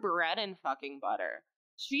 It's her bread and fucking butter.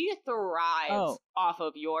 She thrives off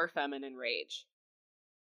of your feminine rage.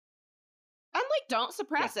 And like, don't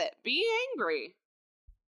suppress it. Be angry.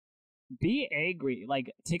 Be angry.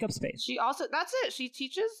 Like, take up space. She also, that's it. She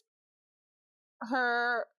teaches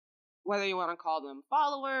her, whether you want to call them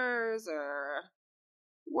followers or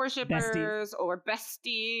worshippers or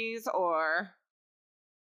besties or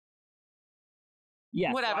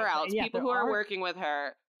whatever else, people who are working with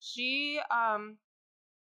her. She, how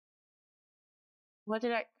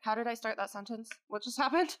did I start that sentence? What just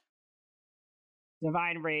happened?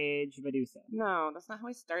 Divine Rage, Medusa. No, that's not how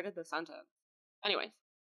I started the sentence. Anyways.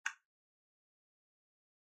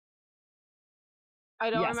 I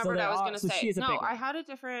don't remember what I was going to say. No, I had a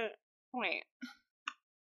different point.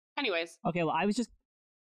 Anyways. Okay, well, I was just...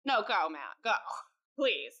 No, go, Matt. Go.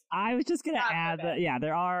 Please. I was just going to add that,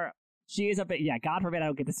 there are... She is a bit... Yeah, God forbid I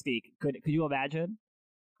don't get to speak. Could you imagine?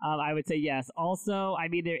 I would say yes. Also, I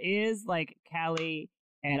mean, there is, like, Kali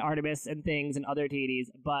and Artemis and things and other deities,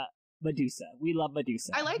 but Medusa. We love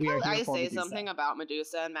Medusa. I like how I say something about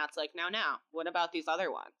Medusa, and Matt's like, now. What about these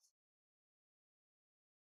other ones?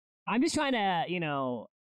 I'm just trying to,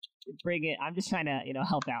 bring it. I'm just trying to,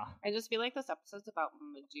 help out. I just feel like this episode's about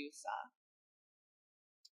Medusa.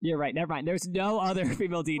 You're right. Never mind. There's no other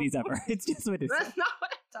female deities ever. It's just Medusa. That's not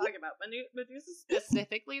what I'm talking about. Medusa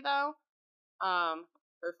specifically, though,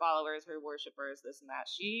 her followers, her worshippers, this and that,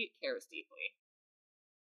 she cares deeply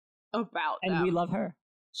about them. And we love her.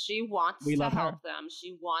 She wants to help them.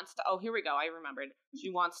 She wants to... Oh, here we go. I remembered.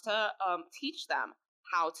 She wants to teach them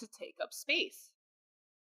how to take up space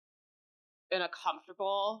in a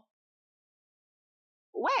comfortable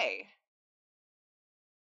way.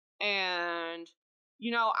 And,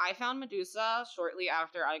 I found Medusa shortly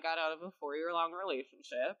after I got out of a 4-year-long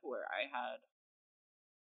relationship where I had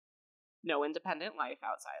no independent life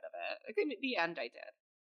outside of it. In the end, I did.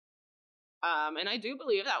 And I do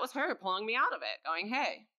believe that was her pulling me out of it, going,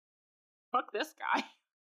 hey, fuck this guy.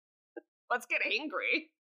 Let's get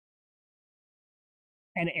angry.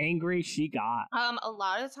 And angry she got. A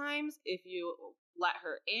lot of times, if you let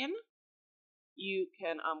her in, you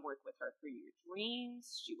can work with her through your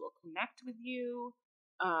dreams. She will connect with you.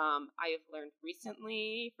 I have learned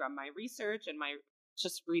recently from my research and my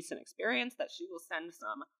just recent experience that she will send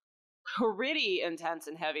some pretty intense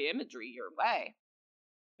and heavy imagery your way.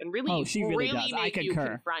 And really, she really does. Make you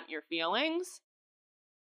confront your feelings.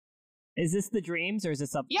 Is this the dreams or is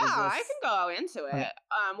this something? Yeah, I can go into it.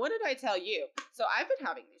 What did I tell you? So I've been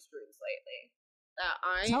having these dreams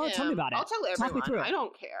lately. Tell me about it. I'll tell everyone. Talk me through it. I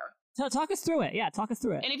don't care. Talk us through it. Yeah, talk us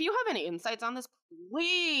through it. And if you have any insights on this,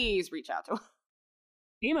 please reach out to us.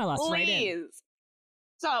 Email us right in.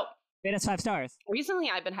 So, rate us 5 stars.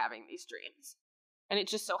 Recently, I've been having these dreams. And it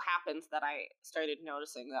just so happens that I started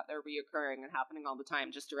noticing that they're reoccurring and happening all the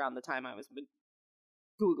time, just around the time I was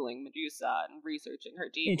Googling Medusa and researching her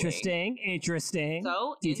deeply. Interesting.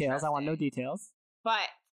 So details. I want no details. But,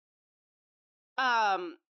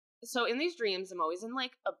 so in these dreams, I'm always in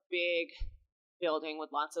like a big building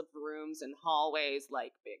with lots of rooms and hallways,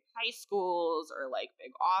 like big high schools or like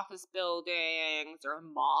big office buildings or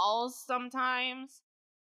malls sometimes.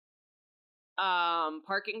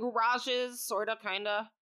 Parking garages, sort of, kind of.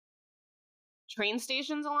 Train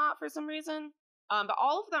stations a lot for some reason. But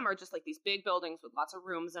all of them are just like these big buildings with lots of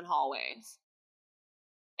rooms and hallways.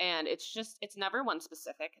 And it's never one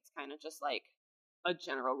specific. It's kind of just like a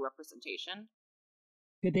general representation.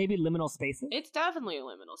 Could they be liminal spaces? It's definitely a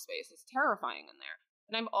liminal space. It's terrifying in there.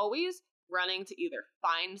 And I'm always running to either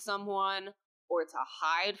find someone or to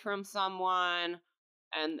hide from someone.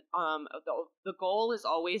 And the goal is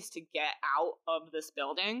always to get out of this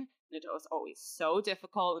building. And it was always so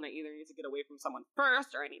difficult, and I either need to get away from someone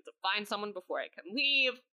first, or I need to find someone before I can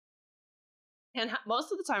leave. And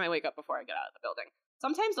most of the time I wake up before I get out of the building.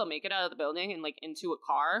 Sometimes I'll make it out of the building and like into a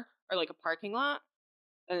car or like a parking lot,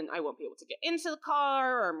 and I won't be able to get into the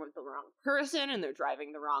car, or I'm with the wrong person and they're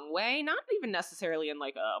driving the wrong way. Not even necessarily in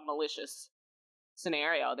like a malicious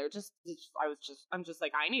scenario. I'm just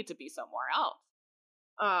like, I need to be somewhere else.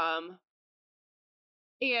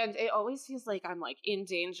 And it always feels like I'm like in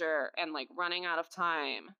danger and like running out of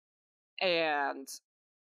time, and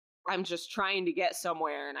I'm just trying to get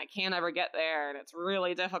somewhere and I can't ever get there, and it's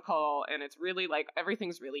really difficult, and it's really like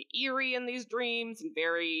everything's really eerie in these dreams and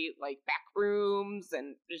very like back rooms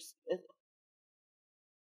and just.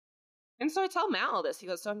 And so I tell Matt all this. He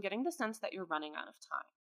goes, so I'm getting the sense that you're running out of time.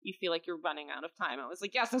 You feel like you're running out of time. I was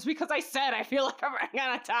like, yes, that's because I said I feel like I'm running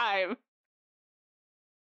out of time.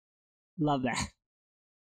 Love that.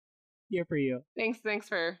 Here for you. Thanks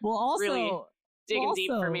for really digging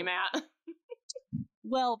deep for me, Matt.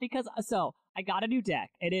 Well, because I got a new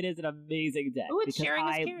deck, and it is an amazing deck. Ooh, it's because sharing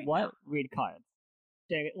is caring. Read cards.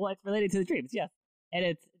 Well, it's related to the dreams, yes. and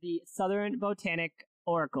it's the Southern Botanic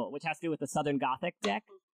Oracle, which has to do with the Southern Gothic deck.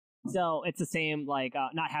 So it's the same, like,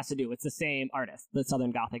 not has to do, it's the same artist. The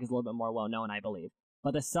Southern Gothic is a little bit more well-known, I believe.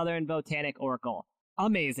 But the Southern Botanic Oracle,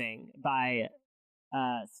 amazing, by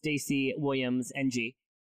Stacey Williams, NG.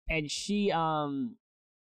 And she, the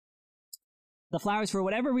flowers, for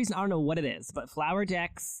whatever reason, I don't know what it is, but flower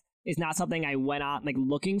decks is not something I went on, like,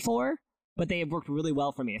 looking for, but they have worked really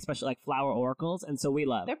well for me, especially, like, flower oracles, and so we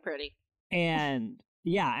love. They're pretty. And,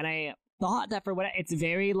 yeah, and I thought that for what it's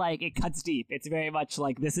very, like, it cuts deep. It's very much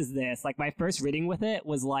like, this is this. Like, my first reading with it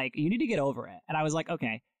was like, you need to get over it. And I was like,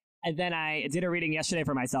 okay. And then I did a reading yesterday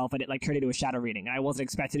for myself, and it, like, turned into a shadow reading. And I wasn't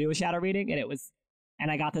expecting to do a shadow reading, and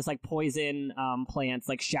I got this, like, poison plants,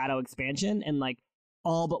 like, shadow expansion, and, like,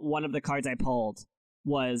 all but one of the cards I pulled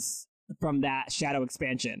was from that shadow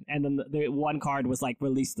expansion. And then the one card was, like,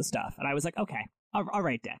 release the stuff. And I was like, okay, all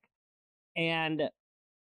right, deck. And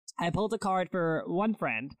I pulled a card for one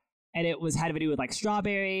friend, and it had to do with, like,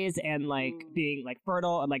 strawberries and, like, being, like,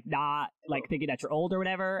 fertile and, like, not, like, thinking that you're old or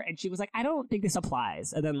whatever. And she was like, I don't think this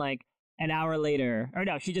applies. And then, like, an hour later, or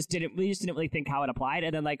no, we just didn't really think how it applied.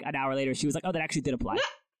 And then, like, an hour later, she was like, oh, that actually did apply.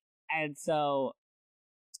 And so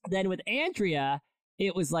then with Andrea,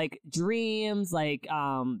 it was, like, dreams, like,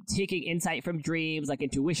 taking insight from dreams, like,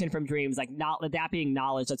 intuition from dreams, like, not that being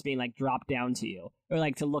knowledge that's being, like, dropped down to you, or,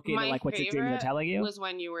 like, to look into, like, what your dreams are telling you. Was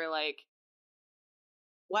when you were like,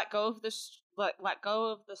 let go of the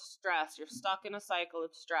stress. You're stuck in a cycle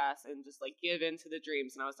of stress, and just, like, give into the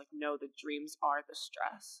dreams. And I was like, no, the dreams are the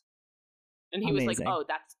stress. And he was like, oh,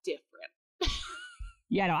 that's different.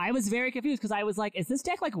 Yeah, no, I was very confused because I was like, is this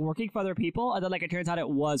deck, like, working for other people? And then, like, it turns out it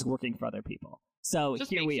was working for other people. So just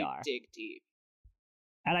here we are. Dig deep.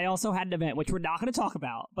 And I also had an event, which we're not going to talk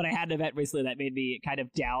about, but I had an event recently that made me kind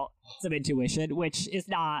of doubt some intuition, which is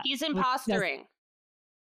not. He's impostering.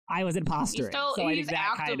 I was impostering. He's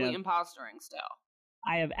actively impostering still.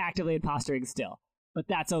 I am actively impostering still, but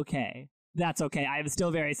that's okay. That's okay. I am still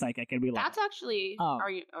very psychic, and we love. That's actually. Are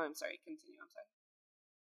you? Oh, I'm sorry. Continue. I'm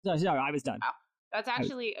sorry. No, I was done. Oh, that's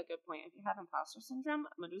actually a good point. If you have imposter syndrome,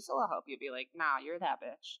 Medusa will help you be like, nah, you're that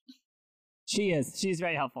bitch. She is. She's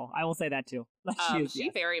very helpful. I will say that too. She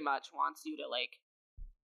very much wants you to, like,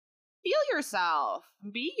 feel yourself,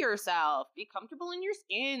 be yourself, be comfortable in your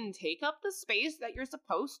skin, take up the space that you're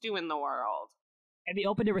supposed to in the world, and be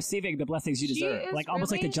open to receiving the blessings you deserve. Like,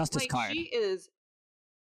 almost like the justice card. She is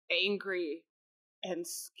angry and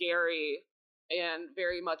scary and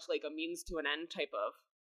very much like a means to an end type of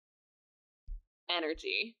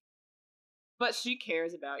energy, but she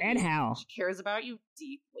cares about you. And how she cares about you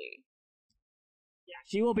deeply. Yeah,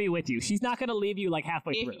 she will be with you. She's not going to leave you, like,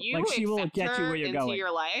 halfway through. Like, she will get you where you're going. Into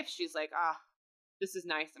your life, she's like, this is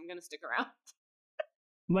nice. I'm going to stick around.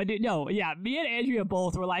 But no, yeah, me and Andrea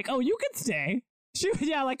both were like, oh, you can stay. She was,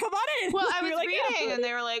 yeah, like, come on in. Well, I was like, reading, and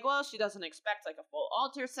they were like, well, she doesn't expect, like, a full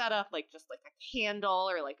altar setup, like, just, like, a candle,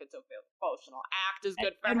 or, like, a devotional act is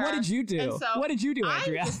good for her. And what did you do? So what did you do,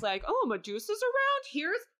 Andrea? I'm just like, oh, Medusa's around?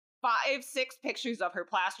 Here's 5-6 pictures of her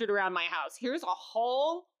plastered around my house. Here's a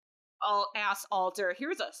whole ass altar.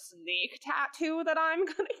 Here's a snake tattoo that I'm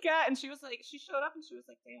gonna get. And she showed up and she was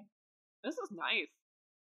like, damn, this is nice.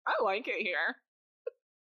 I like it here.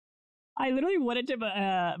 I literally went into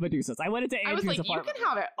Medusa's. I went into Andrew's apartment. I was like, you can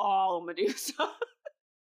have it all, Medusa.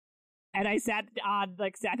 And I sat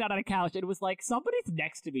down on a couch, and it was like, somebody's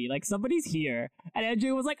next to me. Like, somebody's here. And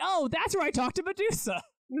Andrew was like, oh, that's where I talk to Medusa.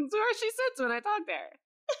 That's where she sits when I talk there.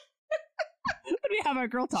 When we have our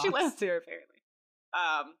girl talk. She lives here, apparently.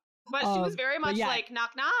 But she was very much like,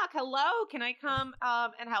 knock, knock, hello, can I come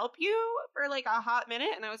and help you for, like, a hot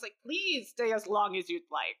minute? And I was like, please stay as long as you'd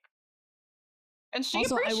like. And she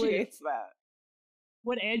also appreciates that.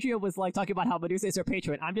 When Andrea was, like, talking about how Medusa is her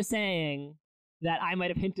patron, I'm just saying that I might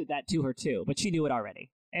have hinted that to her, too. But she knew it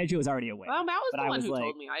already. Andrea was already aware. Well, that was the one who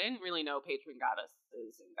told me. I didn't really know patron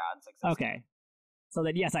goddesses and gods existed. Okay. So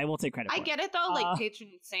then, yes, I will take credit for it. I get it, though, like, patron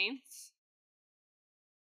saints.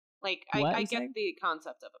 Like, I get the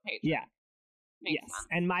concept of a patron. Yeah. Makes sense.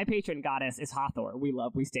 And my patron goddess is Hathor. We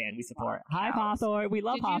love, we stand, we support. Hi, Hathor. We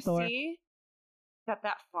love Hathor. Did you see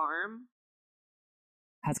that farm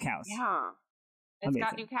has cows? Yeah. It's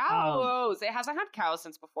got new cows. It hasn't had cows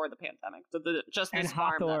since before the pandemic. So just this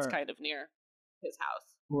farm that's kind of near his house.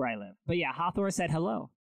 Where I live. But yeah, Hathor said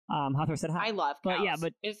hello. Hathor said hi. I love cows. But yeah,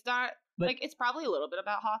 but it's not, like, it's probably a little bit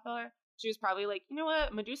about Hathor. She was probably like, you know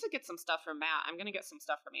what? Medusa gets some stuff from Matt. I'm going to get some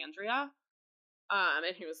stuff from Andrea.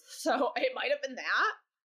 And he was, so it might have been that,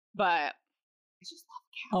 but I just love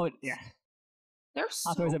cows. Oh, yeah. They're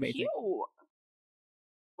so cute.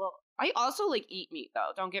 Well, I also, like, eat meat,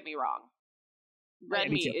 though. Don't get me wrong.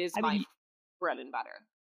 Red meat is my bread and butter.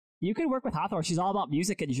 You could work with Hawthorne. She's all about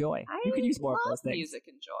music and joy. You could use more of those things. Music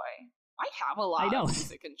and joy. I have a lot of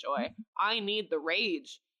music and joy. I need the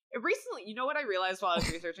rage. Recently, you know what I realized while I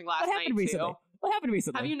was researching last night too? What happened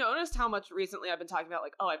recently? Have you noticed how much recently I've been talking about,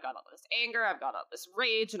 like, oh, I've got all this anger, I've got all this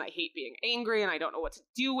rage, and I hate being angry, and I don't know what to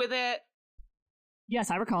do with it?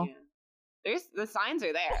 Yes, I recall. Yeah. The signs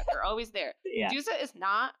are there. They're always there. Yeah. Medusa is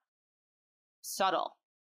not subtle.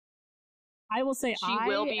 I will say she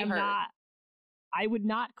will be heard. I would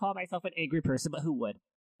not call myself an angry person, but who would?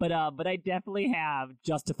 But I definitely have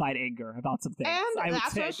justified anger about some things. And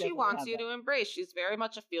that's what she wants you to embrace. She's very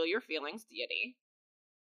much a feel your feelings deity.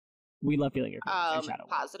 We love feeling your feelings.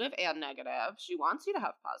 Positive and negative. She wants you to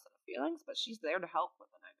have positive feelings, but she's there to help with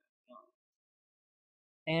the negative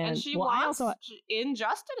feelings. And she wants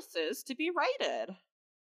injustices to be righted.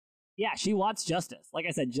 Yeah, she wants justice. Like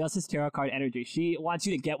I said, justice tarot card energy. She wants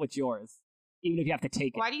you to get what's yours, even if you have to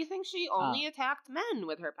take it. Why do you think she only attacked men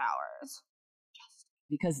with her powers?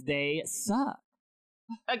 Because they suck.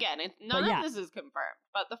 Again, none of this is confirmed.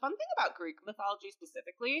 But the fun thing about Greek mythology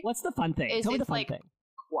specifically... What's the fun thing? Tell me the fun thing.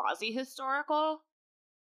 Quasi-historical.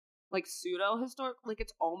 Like, pseudo-historical. Like,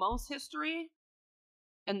 it's almost history.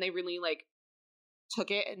 And they really, like,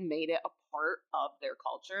 took it and made it a part of their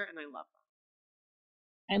culture. And I love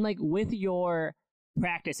that. And, like, with your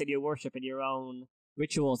practice and your worship and your own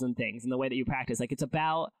rituals and things and the way that you practice, like, it's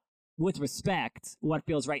about... with respect, what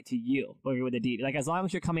feels right to you, or with a deity. Like, as long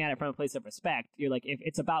as you're coming at it from a place of respect, you're like, if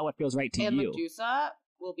it's about what feels right to you. And Medusa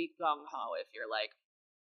will be gung-ho if you're like,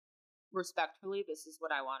 respectfully, this is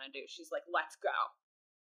what I want to do. She's like, let's go.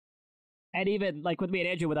 And even, like, with me and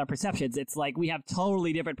Andrew, with our perceptions, it's like, we have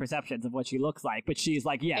totally different perceptions of what she looks like, but she's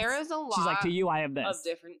like, yes. There is a lot she's like, to you, I have this. Of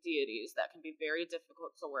different deities that can be very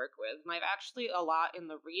difficult to work with. And I've actually, a lot in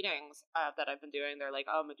the readings that I've been doing, they're like,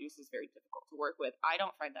 oh, Medusa is very difficult to work with. I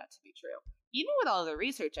don't find that to be true. Even with all the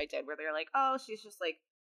research I did, where they're like, oh, she's just like,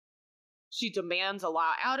 she demands a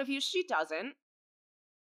lot out of you. She doesn't.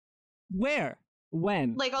 Where?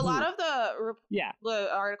 When? Like, a lot of the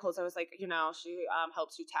articles, I was like, you know, she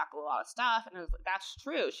helps you tackle a lot of stuff. And I was like, that's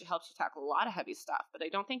true. She helps you tackle a lot of heavy stuff. But I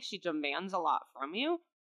don't think she demands a lot from you.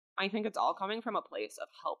 I think it's all coming from a place of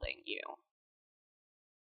helping you.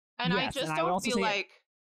 And I just don't feel like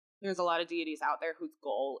there's a lot of deities out there whose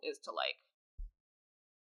goal is to, like,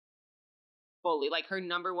 fully, like, her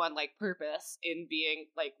number one, like, purpose in being,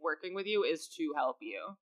 like, working with you is to help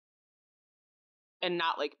you. And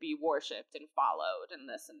not, like, be worshipped and followed and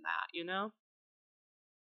this and that, you know?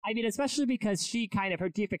 I mean, especially because she kind of, her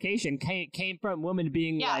deification came from women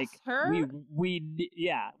being like, we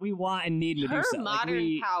want and need Medusa. Her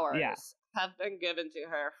modern powers have been given to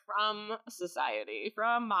her from society,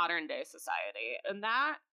 from modern day society. And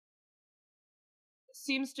that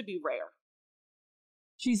seems to be rare.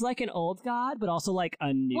 She's like an old god, but also like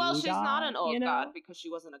a new god. Well, she's not an old god because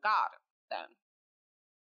she wasn't a god then.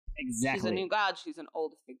 Exactly. She's a new god. She's an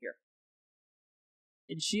old figure.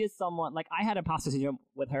 And she is someone, like, I had imposter syndrome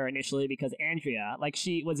with her initially because Andrea, like,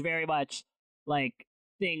 she was very much, like,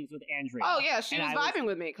 things with Andrea. Oh, yeah, she was vibing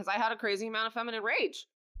with me because I had a crazy amount of feminine rage.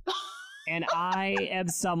 And I am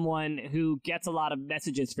someone who gets a lot of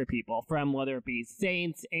messages for people from whether it be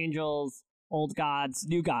saints, angels, old gods,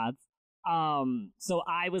 new gods. So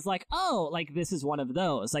I was like, oh, like, this is one of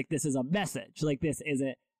those. Like, this is a message. Like, this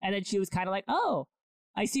isn't. And then she was kind of like, oh,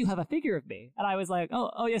 I see you have a figure of me. And I was like,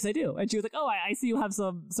 oh, yes, I do. And she was like, oh, I see you have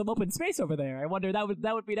some open space over there. I wonder, that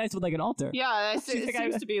would be nice with, like, an altar. Yeah, it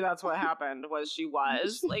seems to be that's what happened, was she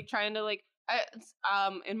was, like, trying to, like,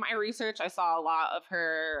 in my research, I saw a lot of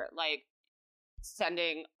her, like,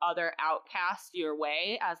 sending other outcasts your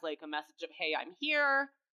way as, like, a message of, hey, I'm here.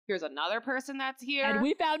 Here's another person that's here. And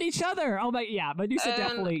we found each other. Oh, my, yeah, Medusa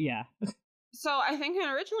definitely, yeah. So I think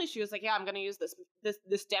originally she was like, yeah, I'm going to use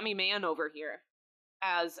this demi-man over here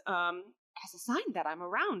as a sign that I'm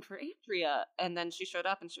around for Andrea. And then she showed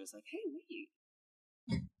up and she was like, hey, wait,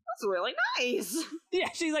 that's really nice. Yeah,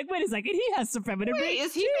 she's like, wait a second, he has some feminine rage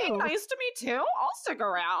is he being nice to me too? I'll stick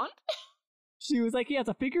around. She was like, he has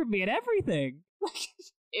a figure of me and everything.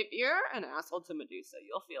 If you're an asshole to Medusa,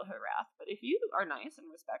 you'll feel her wrath. But if you are nice and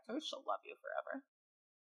respect her, she'll love you forever.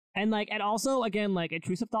 And also, again, like,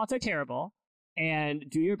 intrusive thoughts are terrible. And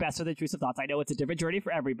do your best with intrusive thoughts. I know it's a different journey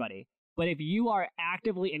for everybody. But if you are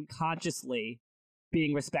actively and consciously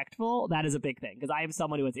being respectful, that is a big thing. Because I am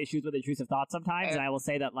someone who has issues with intrusive thoughts sometimes. And I will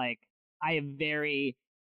say that, like, I am very,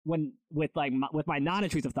 with my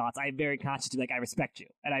non-intrusive thoughts, I am very conscious to be like, I respect you.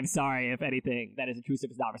 And I'm sorry if anything that is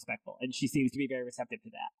intrusive is not respectful. And she seems to be very receptive to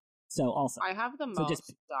that. So also. I have the most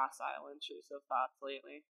docile intrusive thoughts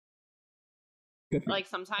lately. Good for Like,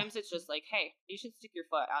 sometimes it's just like, hey, you should stick your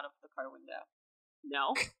foot out of the car window.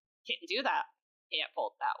 No, can't do that. Can't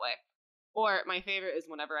fold that way. Or my favorite is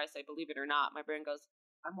whenever I say, believe it or not, my brain goes,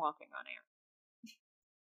 I'm walking on air.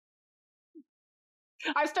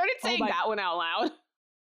 I started saying that one out loud. It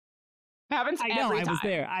happens every time. I was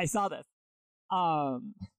there. I saw this.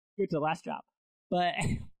 Good to the last drop. But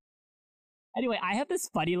anyway, I have this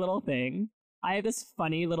funny little thing.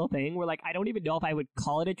 Where, like, I don't even know if I would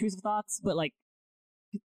call it intrusive thoughts, but, like,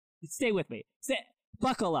 stay with me.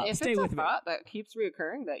 Buckle up. Stay with me. If it's a thought that keeps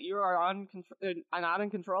reoccurring that you are not in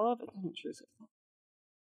control of, it's an intrusive thought.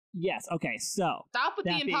 Yes, okay, so. Stop with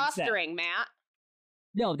the imposturing, Matt.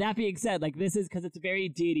 No, that being said, like, this is because it's very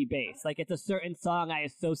deity-based. Like, it's a certain song I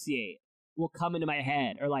associate will come into my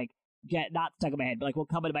head, or, like, get not stuck in my head, but, like, will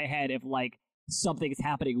come into my head if, like, something is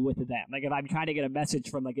happening with them. Like, if I'm trying to get a message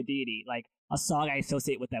from, like, a deity, like, a song I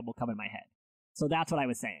associate with them will come in my head. So that's what I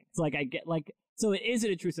was saying. So, like, I get, like, so it is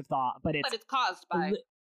an intrusive thought, but it's caused by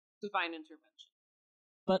divine intervention.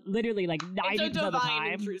 But literally, like, 90% of the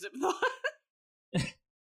time, intrusive thought.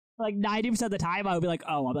 like 90% of the time, I would be like,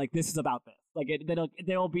 oh, I'm like, this is about this. Like,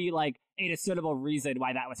 there'll be like a discernible reason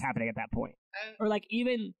why that was happening at that point. Or like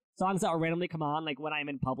even songs that will randomly come on, like when I'm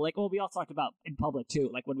in public. Well, we also talked about in public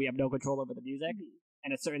too, like when we have no control over the music,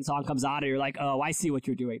 and a certain song comes on, and you're like, oh, I see what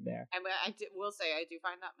you're doing there. Will say I do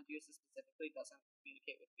find that Medusa specifically doesn't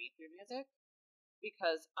communicate with me through music,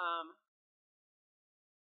 because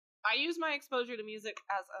I use my exposure to music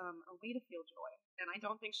as a way to feel joy, and I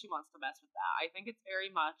don't think she wants to mess with that. I think it's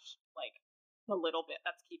very much like the little bit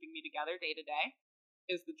that's keeping me together day to day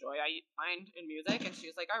is the joy I find in music, and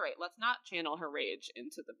she's like, all right, let's not channel her rage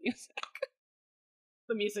into the music.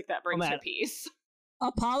 The music that brings her peace.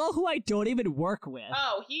 Apollo, who I don't even work with.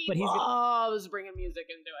 Oh, he loves bringing music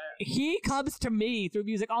into it. He comes to me through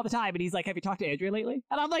music all the time, and he's like, have you talked to Andrea lately?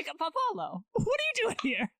 And I'm like, Apollo, what are you doing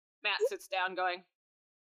here? Matt sits down going,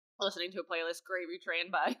 listening to a playlist, Gravy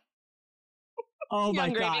Train by... Oh my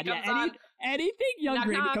god, yeah. Anything Young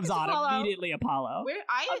Gravy comes on, Apollo. Immediately Apollo.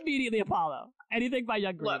 Immediately Apollo. Anything by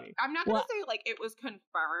Young Gravy. Look, I'm not going to say, like, it was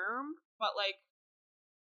confirmed, but, like,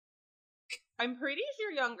 I'm pretty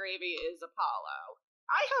sure Young Gravy is Apollo.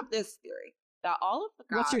 I have this theory that all of the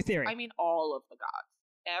gods... What's your theory? I mean, all of the gods.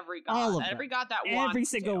 Every god. All of every god that wants to. Every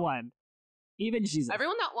single one. Even Jesus.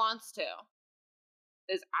 Everyone that wants to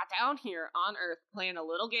is down here on Earth playing a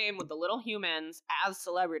little game with the little humans as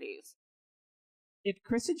celebrities. If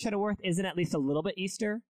Kristen Chenoweth isn't at least a little bit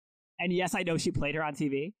Easter, and yes, I know she played her on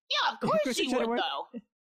TV. Yeah, of course she would, though.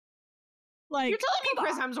 Like, you're telling me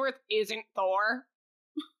Chris Hemsworth isn't Thor?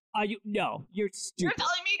 No, you're stupid. You're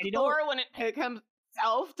telling me Thor wouldn't pick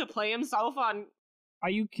himself to play himself on...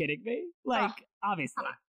 Are you kidding me? Like, obviously.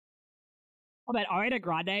 Oh man, Ariana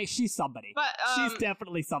Grande, she's somebody. But she's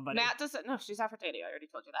definitely somebody. Matt doesn't... No, she's Aphrodite. I already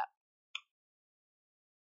told you that.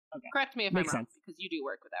 Okay. Correct me if I'm wrong, because you do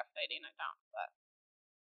work with Aphrodite and I don't. But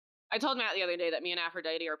I told Matt the other day that me and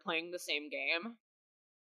Aphrodite are playing the same game,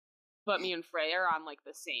 but me and Frey are on, like,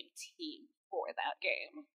 the same team for that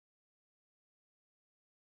game.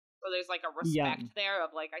 So there's, like, a respect there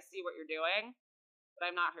of, like, I see what you're doing, but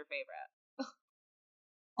I'm not her favorite.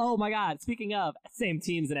 Oh my god, speaking of same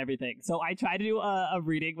teams and everything. So I tried to do a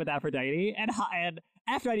reading with Aphrodite, and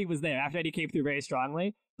Aphrodite was there. Aphrodite came through very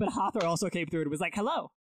strongly, but Hathor also came through and was like,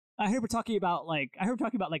 hello. I heard we're talking about like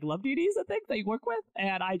love deities, I think, that you work with,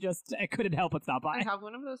 and I couldn't help but stop by. I have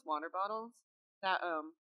one of those water bottles that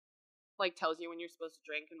like tells you when you're supposed to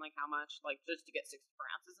drink and like how much, like just to get 64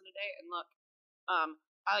 ounces in a day. And look,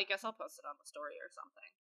 I guess I'll post it on the story or something.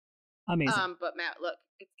 Amazing. But Matt, look,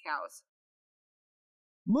 it's cows.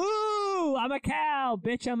 Moo! I'm a cow,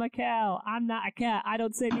 bitch. I'm a cow. I'm not a cat. I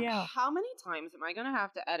don't say meow. How many times am I gonna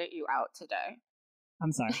have to edit you out today?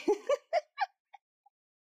 I'm sorry.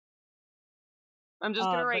 I'm just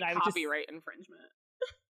gonna write copyright infringement.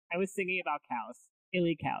 I was thinking about cows,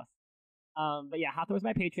 elite cows. But yeah, Hathor's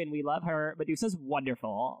my patron. We love her. Medusa's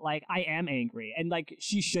wonderful. Like, I am angry, and like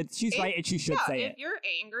she's right, and she should say it. If you're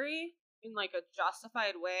angry in like a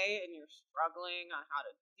justified way, and you're struggling on how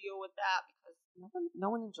to deal with that, because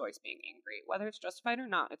no one enjoys being angry, whether it's justified or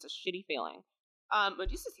not. It's a shitty feeling.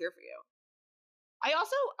 Medusa's here for you. I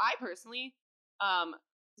personally,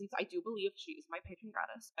 since I do believe she is my patron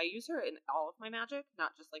goddess, I use her in all of my magic,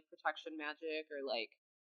 not just like protection magic or like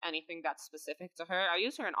anything that's specific to her. I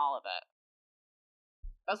use her in all of it.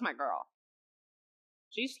 That's my girl.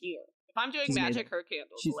 She's here. If I'm doing magic, her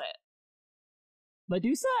candle's lit.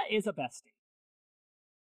 Medusa is a bestie.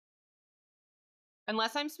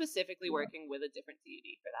 Unless I'm specifically working with a different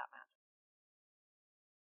deity for that magic.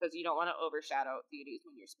 Because you don't want to overshadow deities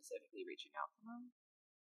when you're specifically reaching out to them.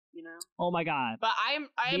 you know? Oh my god. But I'm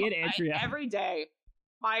every day,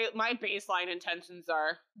 my baseline intentions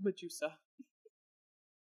are Medusa.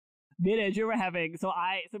 Me and Andrea were having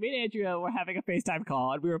were having a FaceTime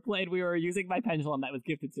call, and we were using my pendulum that was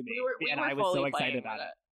gifted to me, and I was so excited about it.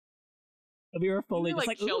 And we were fully just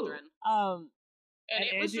like children. Ooh. And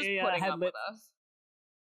it was just putting up with us.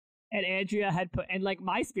 And Andrea had put, and like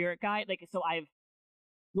my spirit guide, like, so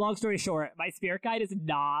long story short, my spirit guide is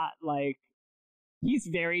not like, he's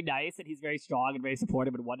very nice and he's very strong and very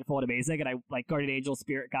supportive and wonderful and amazing, and I like guardian angel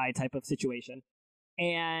spirit guide type of situation.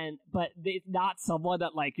 But it's not someone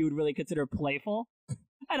that like you would really consider playful.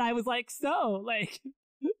 And I was like, so like,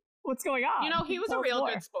 what's going on? You know, he was a real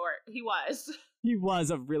good sport. He was. He was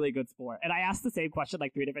a really good sport. And I asked the same question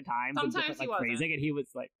like 3 different times. Sometimes he wasn't. Phrasing, and he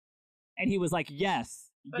was like, yes,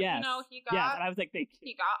 but, yes, you know, yes. And I was like, thank you.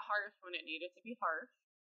 He got harsh when it needed to be harsh.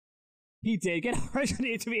 He did get harsh when it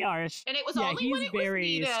needed to be harsh. And it was only when it was needed.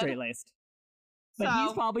 He's very straight-laced. But so,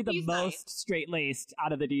 he's probably the most straight-laced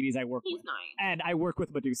out of the deities I work with. He's nice. And I work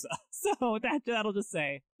with Medusa. So that'll just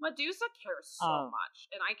say. Medusa cares so much.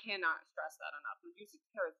 And I cannot stress that enough. Medusa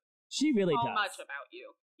cares she really so does. much about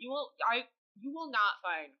you. You will not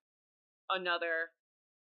find another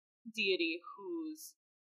deity whose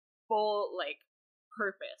full, like,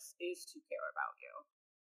 purpose is to care about you.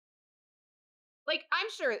 Like, I'm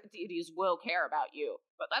sure deities will care about you,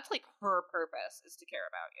 but that's, like, her purpose is to care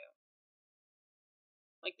about you.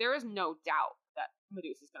 Like, there is no doubt that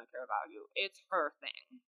Medusa's gonna care about you. It's her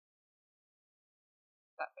thing.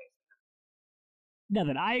 That face.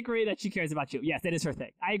 Nothing. I agree that she cares about you. Yes, it is her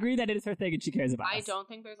thing. I agree that it is her thing and she cares about us. I don't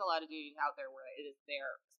think there's a lot of deities out there where it is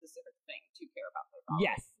their specific thing to care about their followers.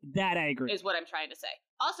 Yes, that I agree. Is what I'm trying to say.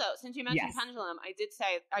 Also, since you mentioned pendulum, I did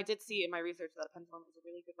see in my research that a pendulum is a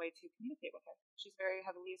really good way to communicate with her. She's very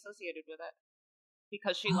heavily associated with it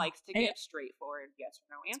because she likes to give straightforward yes or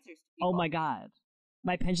no answers to people. Oh my god.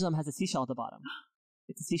 My pendulum has a seashell at the bottom.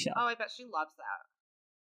 It's a seashell. Oh, I bet she loves that.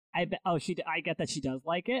 I get that she does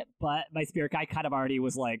like it, but my spirit guide kind of already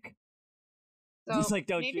was like, so just like,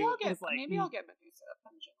 don't maybe you? Maybe I'll get Medusa a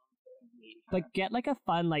pendulum. But get like a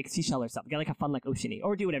fun like seashell or something. Get like a fun like oceany,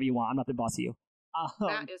 or do whatever you want. I'm not the boss of you.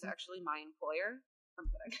 That is actually my employer. I'm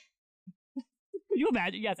kidding. Could you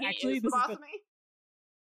imagine? Yes, actually, this is the boss of me.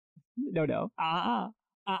 No. Yeah,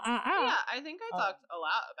 I think I talked a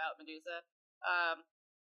lot about Medusa.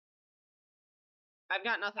 I've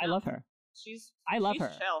got nothing. I love her. I love her.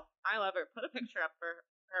 Chill. I love her. Put a picture up for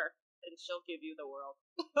her, and she'll give you the world.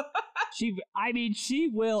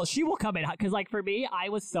 She will come in because, like, for me, I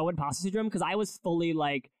was so imposter syndrome because I was fully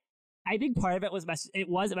like, I think part of it was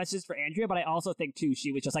messages for Andrea, but I also think too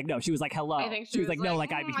she was just like, no, she was like, hello. I think she was like, no,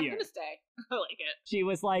 like I'm here. I'm gonna stay. I like it. She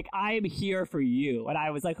was like, I'm here for you, and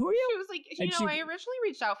I was like, who are you? She was like, I originally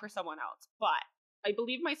reached out for someone else, but I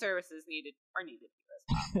believe my services are needed here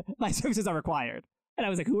as well. My services are required. And I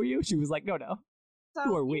was like, who are you? She was like, no. So,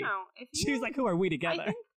 who are we? She was like, who are we together?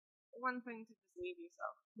 I think one thing to just leave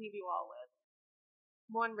you all with.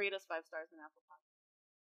 1, rate us 5 stars in Apple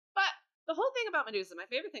Podcasts. But the whole thing about Medusa, my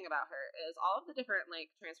favorite thing about her is all of the different like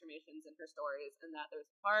transformations in her stories, and that there's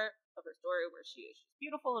a part of her story where she's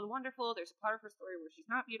beautiful and wonderful. There's a part of her story where she's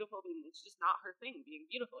not beautiful, and it's just not her thing being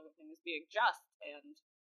beautiful. Her thing is being just and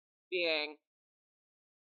being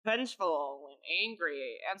vengeful and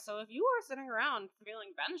angry. And so if you are sitting around feeling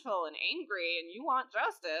vengeful and angry and you want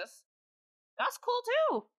justice, that's cool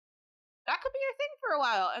too. That could be your thing for a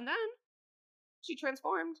while. And then she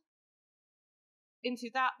transformed into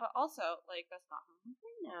that, but also like that's not her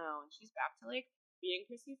thing now, and she's back to like being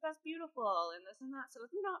perceived as beautiful and this and that. So if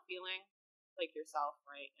you're not feeling like yourself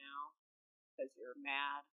right now because you're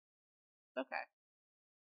mad, it's okay.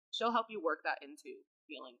 She'll help you work that into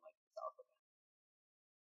feeling like yourself again.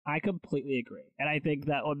 I completely agree. And I think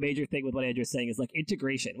that one major thing with what Andrew's saying is like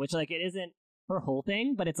integration, which like it isn't her whole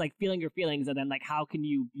thing, but it's like feeling your feelings, and then like how can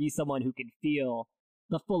you be someone who can feel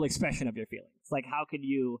the full expression of your feelings? Like how can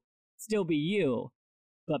you still be you,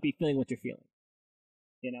 but be feeling what you're feeling?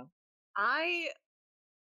 You know?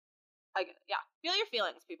 Feel your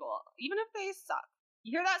feelings, people. Even if they suck.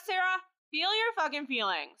 You hear that, Sarah? Feel your fucking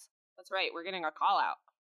feelings. That's right, we're getting our call out.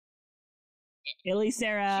 Illy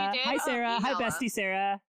Sarah. Hi Sarah. Hi bestie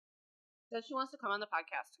Sarah. Said she wants to come on the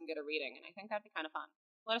podcast and get a reading, and I think that'd be kind of fun.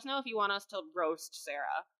 Let us know if you want us to roast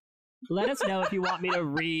Sarah. Let us know if you want me to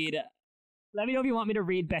read. Let me know if you want me to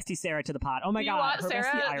read Bestie Sarah to the pod. Oh my god, her Sarah,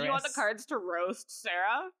 bestie Iris. Do you want the cards to roast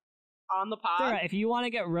Sarah on the pod? Sarah, if you want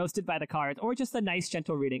to get roasted by the cards or just a nice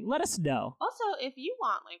gentle reading, let us know. Also, if you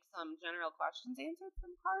want like some general questions answered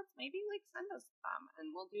from cards, maybe like send us them,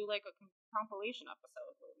 and we'll do like a compilation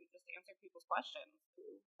episode where we just answer people's questions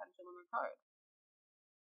through pendulum or card.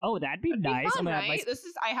 Oh, that'd be nice. Fun, right?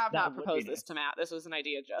 I have not proposed this to Matt. This was an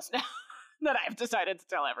idea just now that I've decided to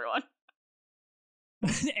tell everyone.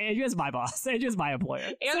 Andrea's my boss. Andrea's my employer.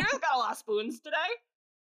 Andrea's got a lot of spoons today.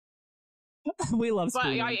 We love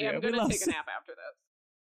spoons. But I am going to take a nap after this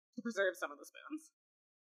to preserve some of the spoons.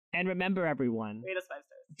 And remember, everyone. Rate us 5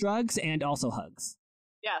 stars. Drugs and also hugs.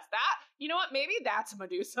 Yes, that. You know what? Maybe that's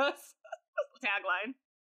Medusa's tagline.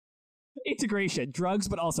 Integration. Drugs,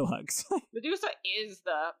 but also hugs. Medusa is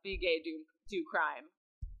the be gay, do crime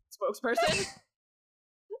spokesperson.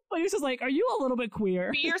 Medusa's like, are you a little bit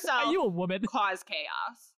queer? Be yourself. Are you a woman? Cause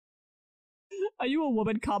chaos. Are you a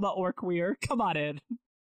woman, or queer? Come on in.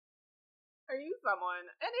 Are you someone?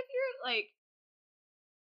 And if you're like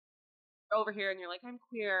over here and you're like, I'm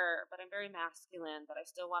queer, but I'm very masculine, but I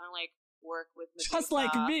still want to like work with Medusa. Just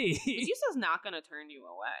like me. Medusa's not going to turn you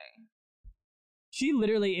away. She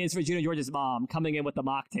literally is Regina George's mom coming in with the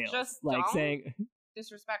mocktails. Just like saying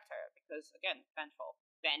disrespect her because again, vengeful.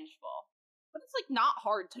 But it's like not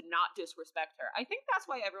hard to not disrespect her. I think that's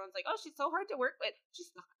why everyone's like, oh, she's so hard to work with.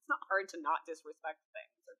 She's not. It's not hard to not disrespect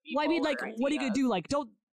things or people. Well, I mean, like, what are you gonna do? Like,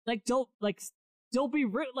 don't be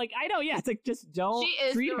rude. Like, I know, yeah. It's like just don't. She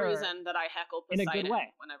is treat the her reason that I heckle Poseidon in a good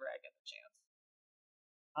way whenever I get the chance.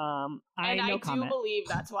 I do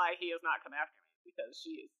believe that's why he has not come after me because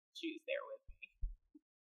she's there with me.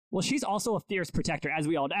 Well, she's also a fierce protector, as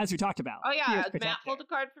we talked about. Oh yeah, Matt pulled a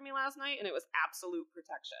card for me last night, and it was absolute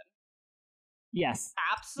protection. Yes,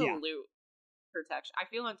 absolute protection. I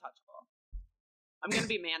feel untouchable. I'm gonna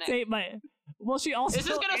be manic. She also. This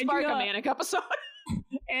is gonna spark a manic episode.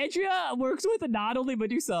 Andrea works with not only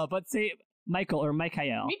Medusa, but Michael or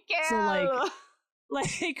Michael. So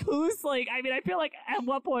like who's like? I mean, I feel like at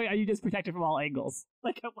what point are you just protected from all angles?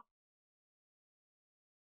 Like.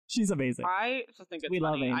 She's amazing. I just think it's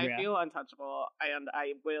funny. I feel untouchable, and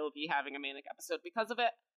I will be having a manic episode because of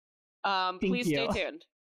it. Please stay tuned.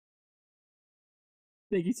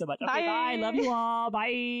 Thank you so much. Okay, bye. Love you all.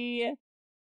 Bye.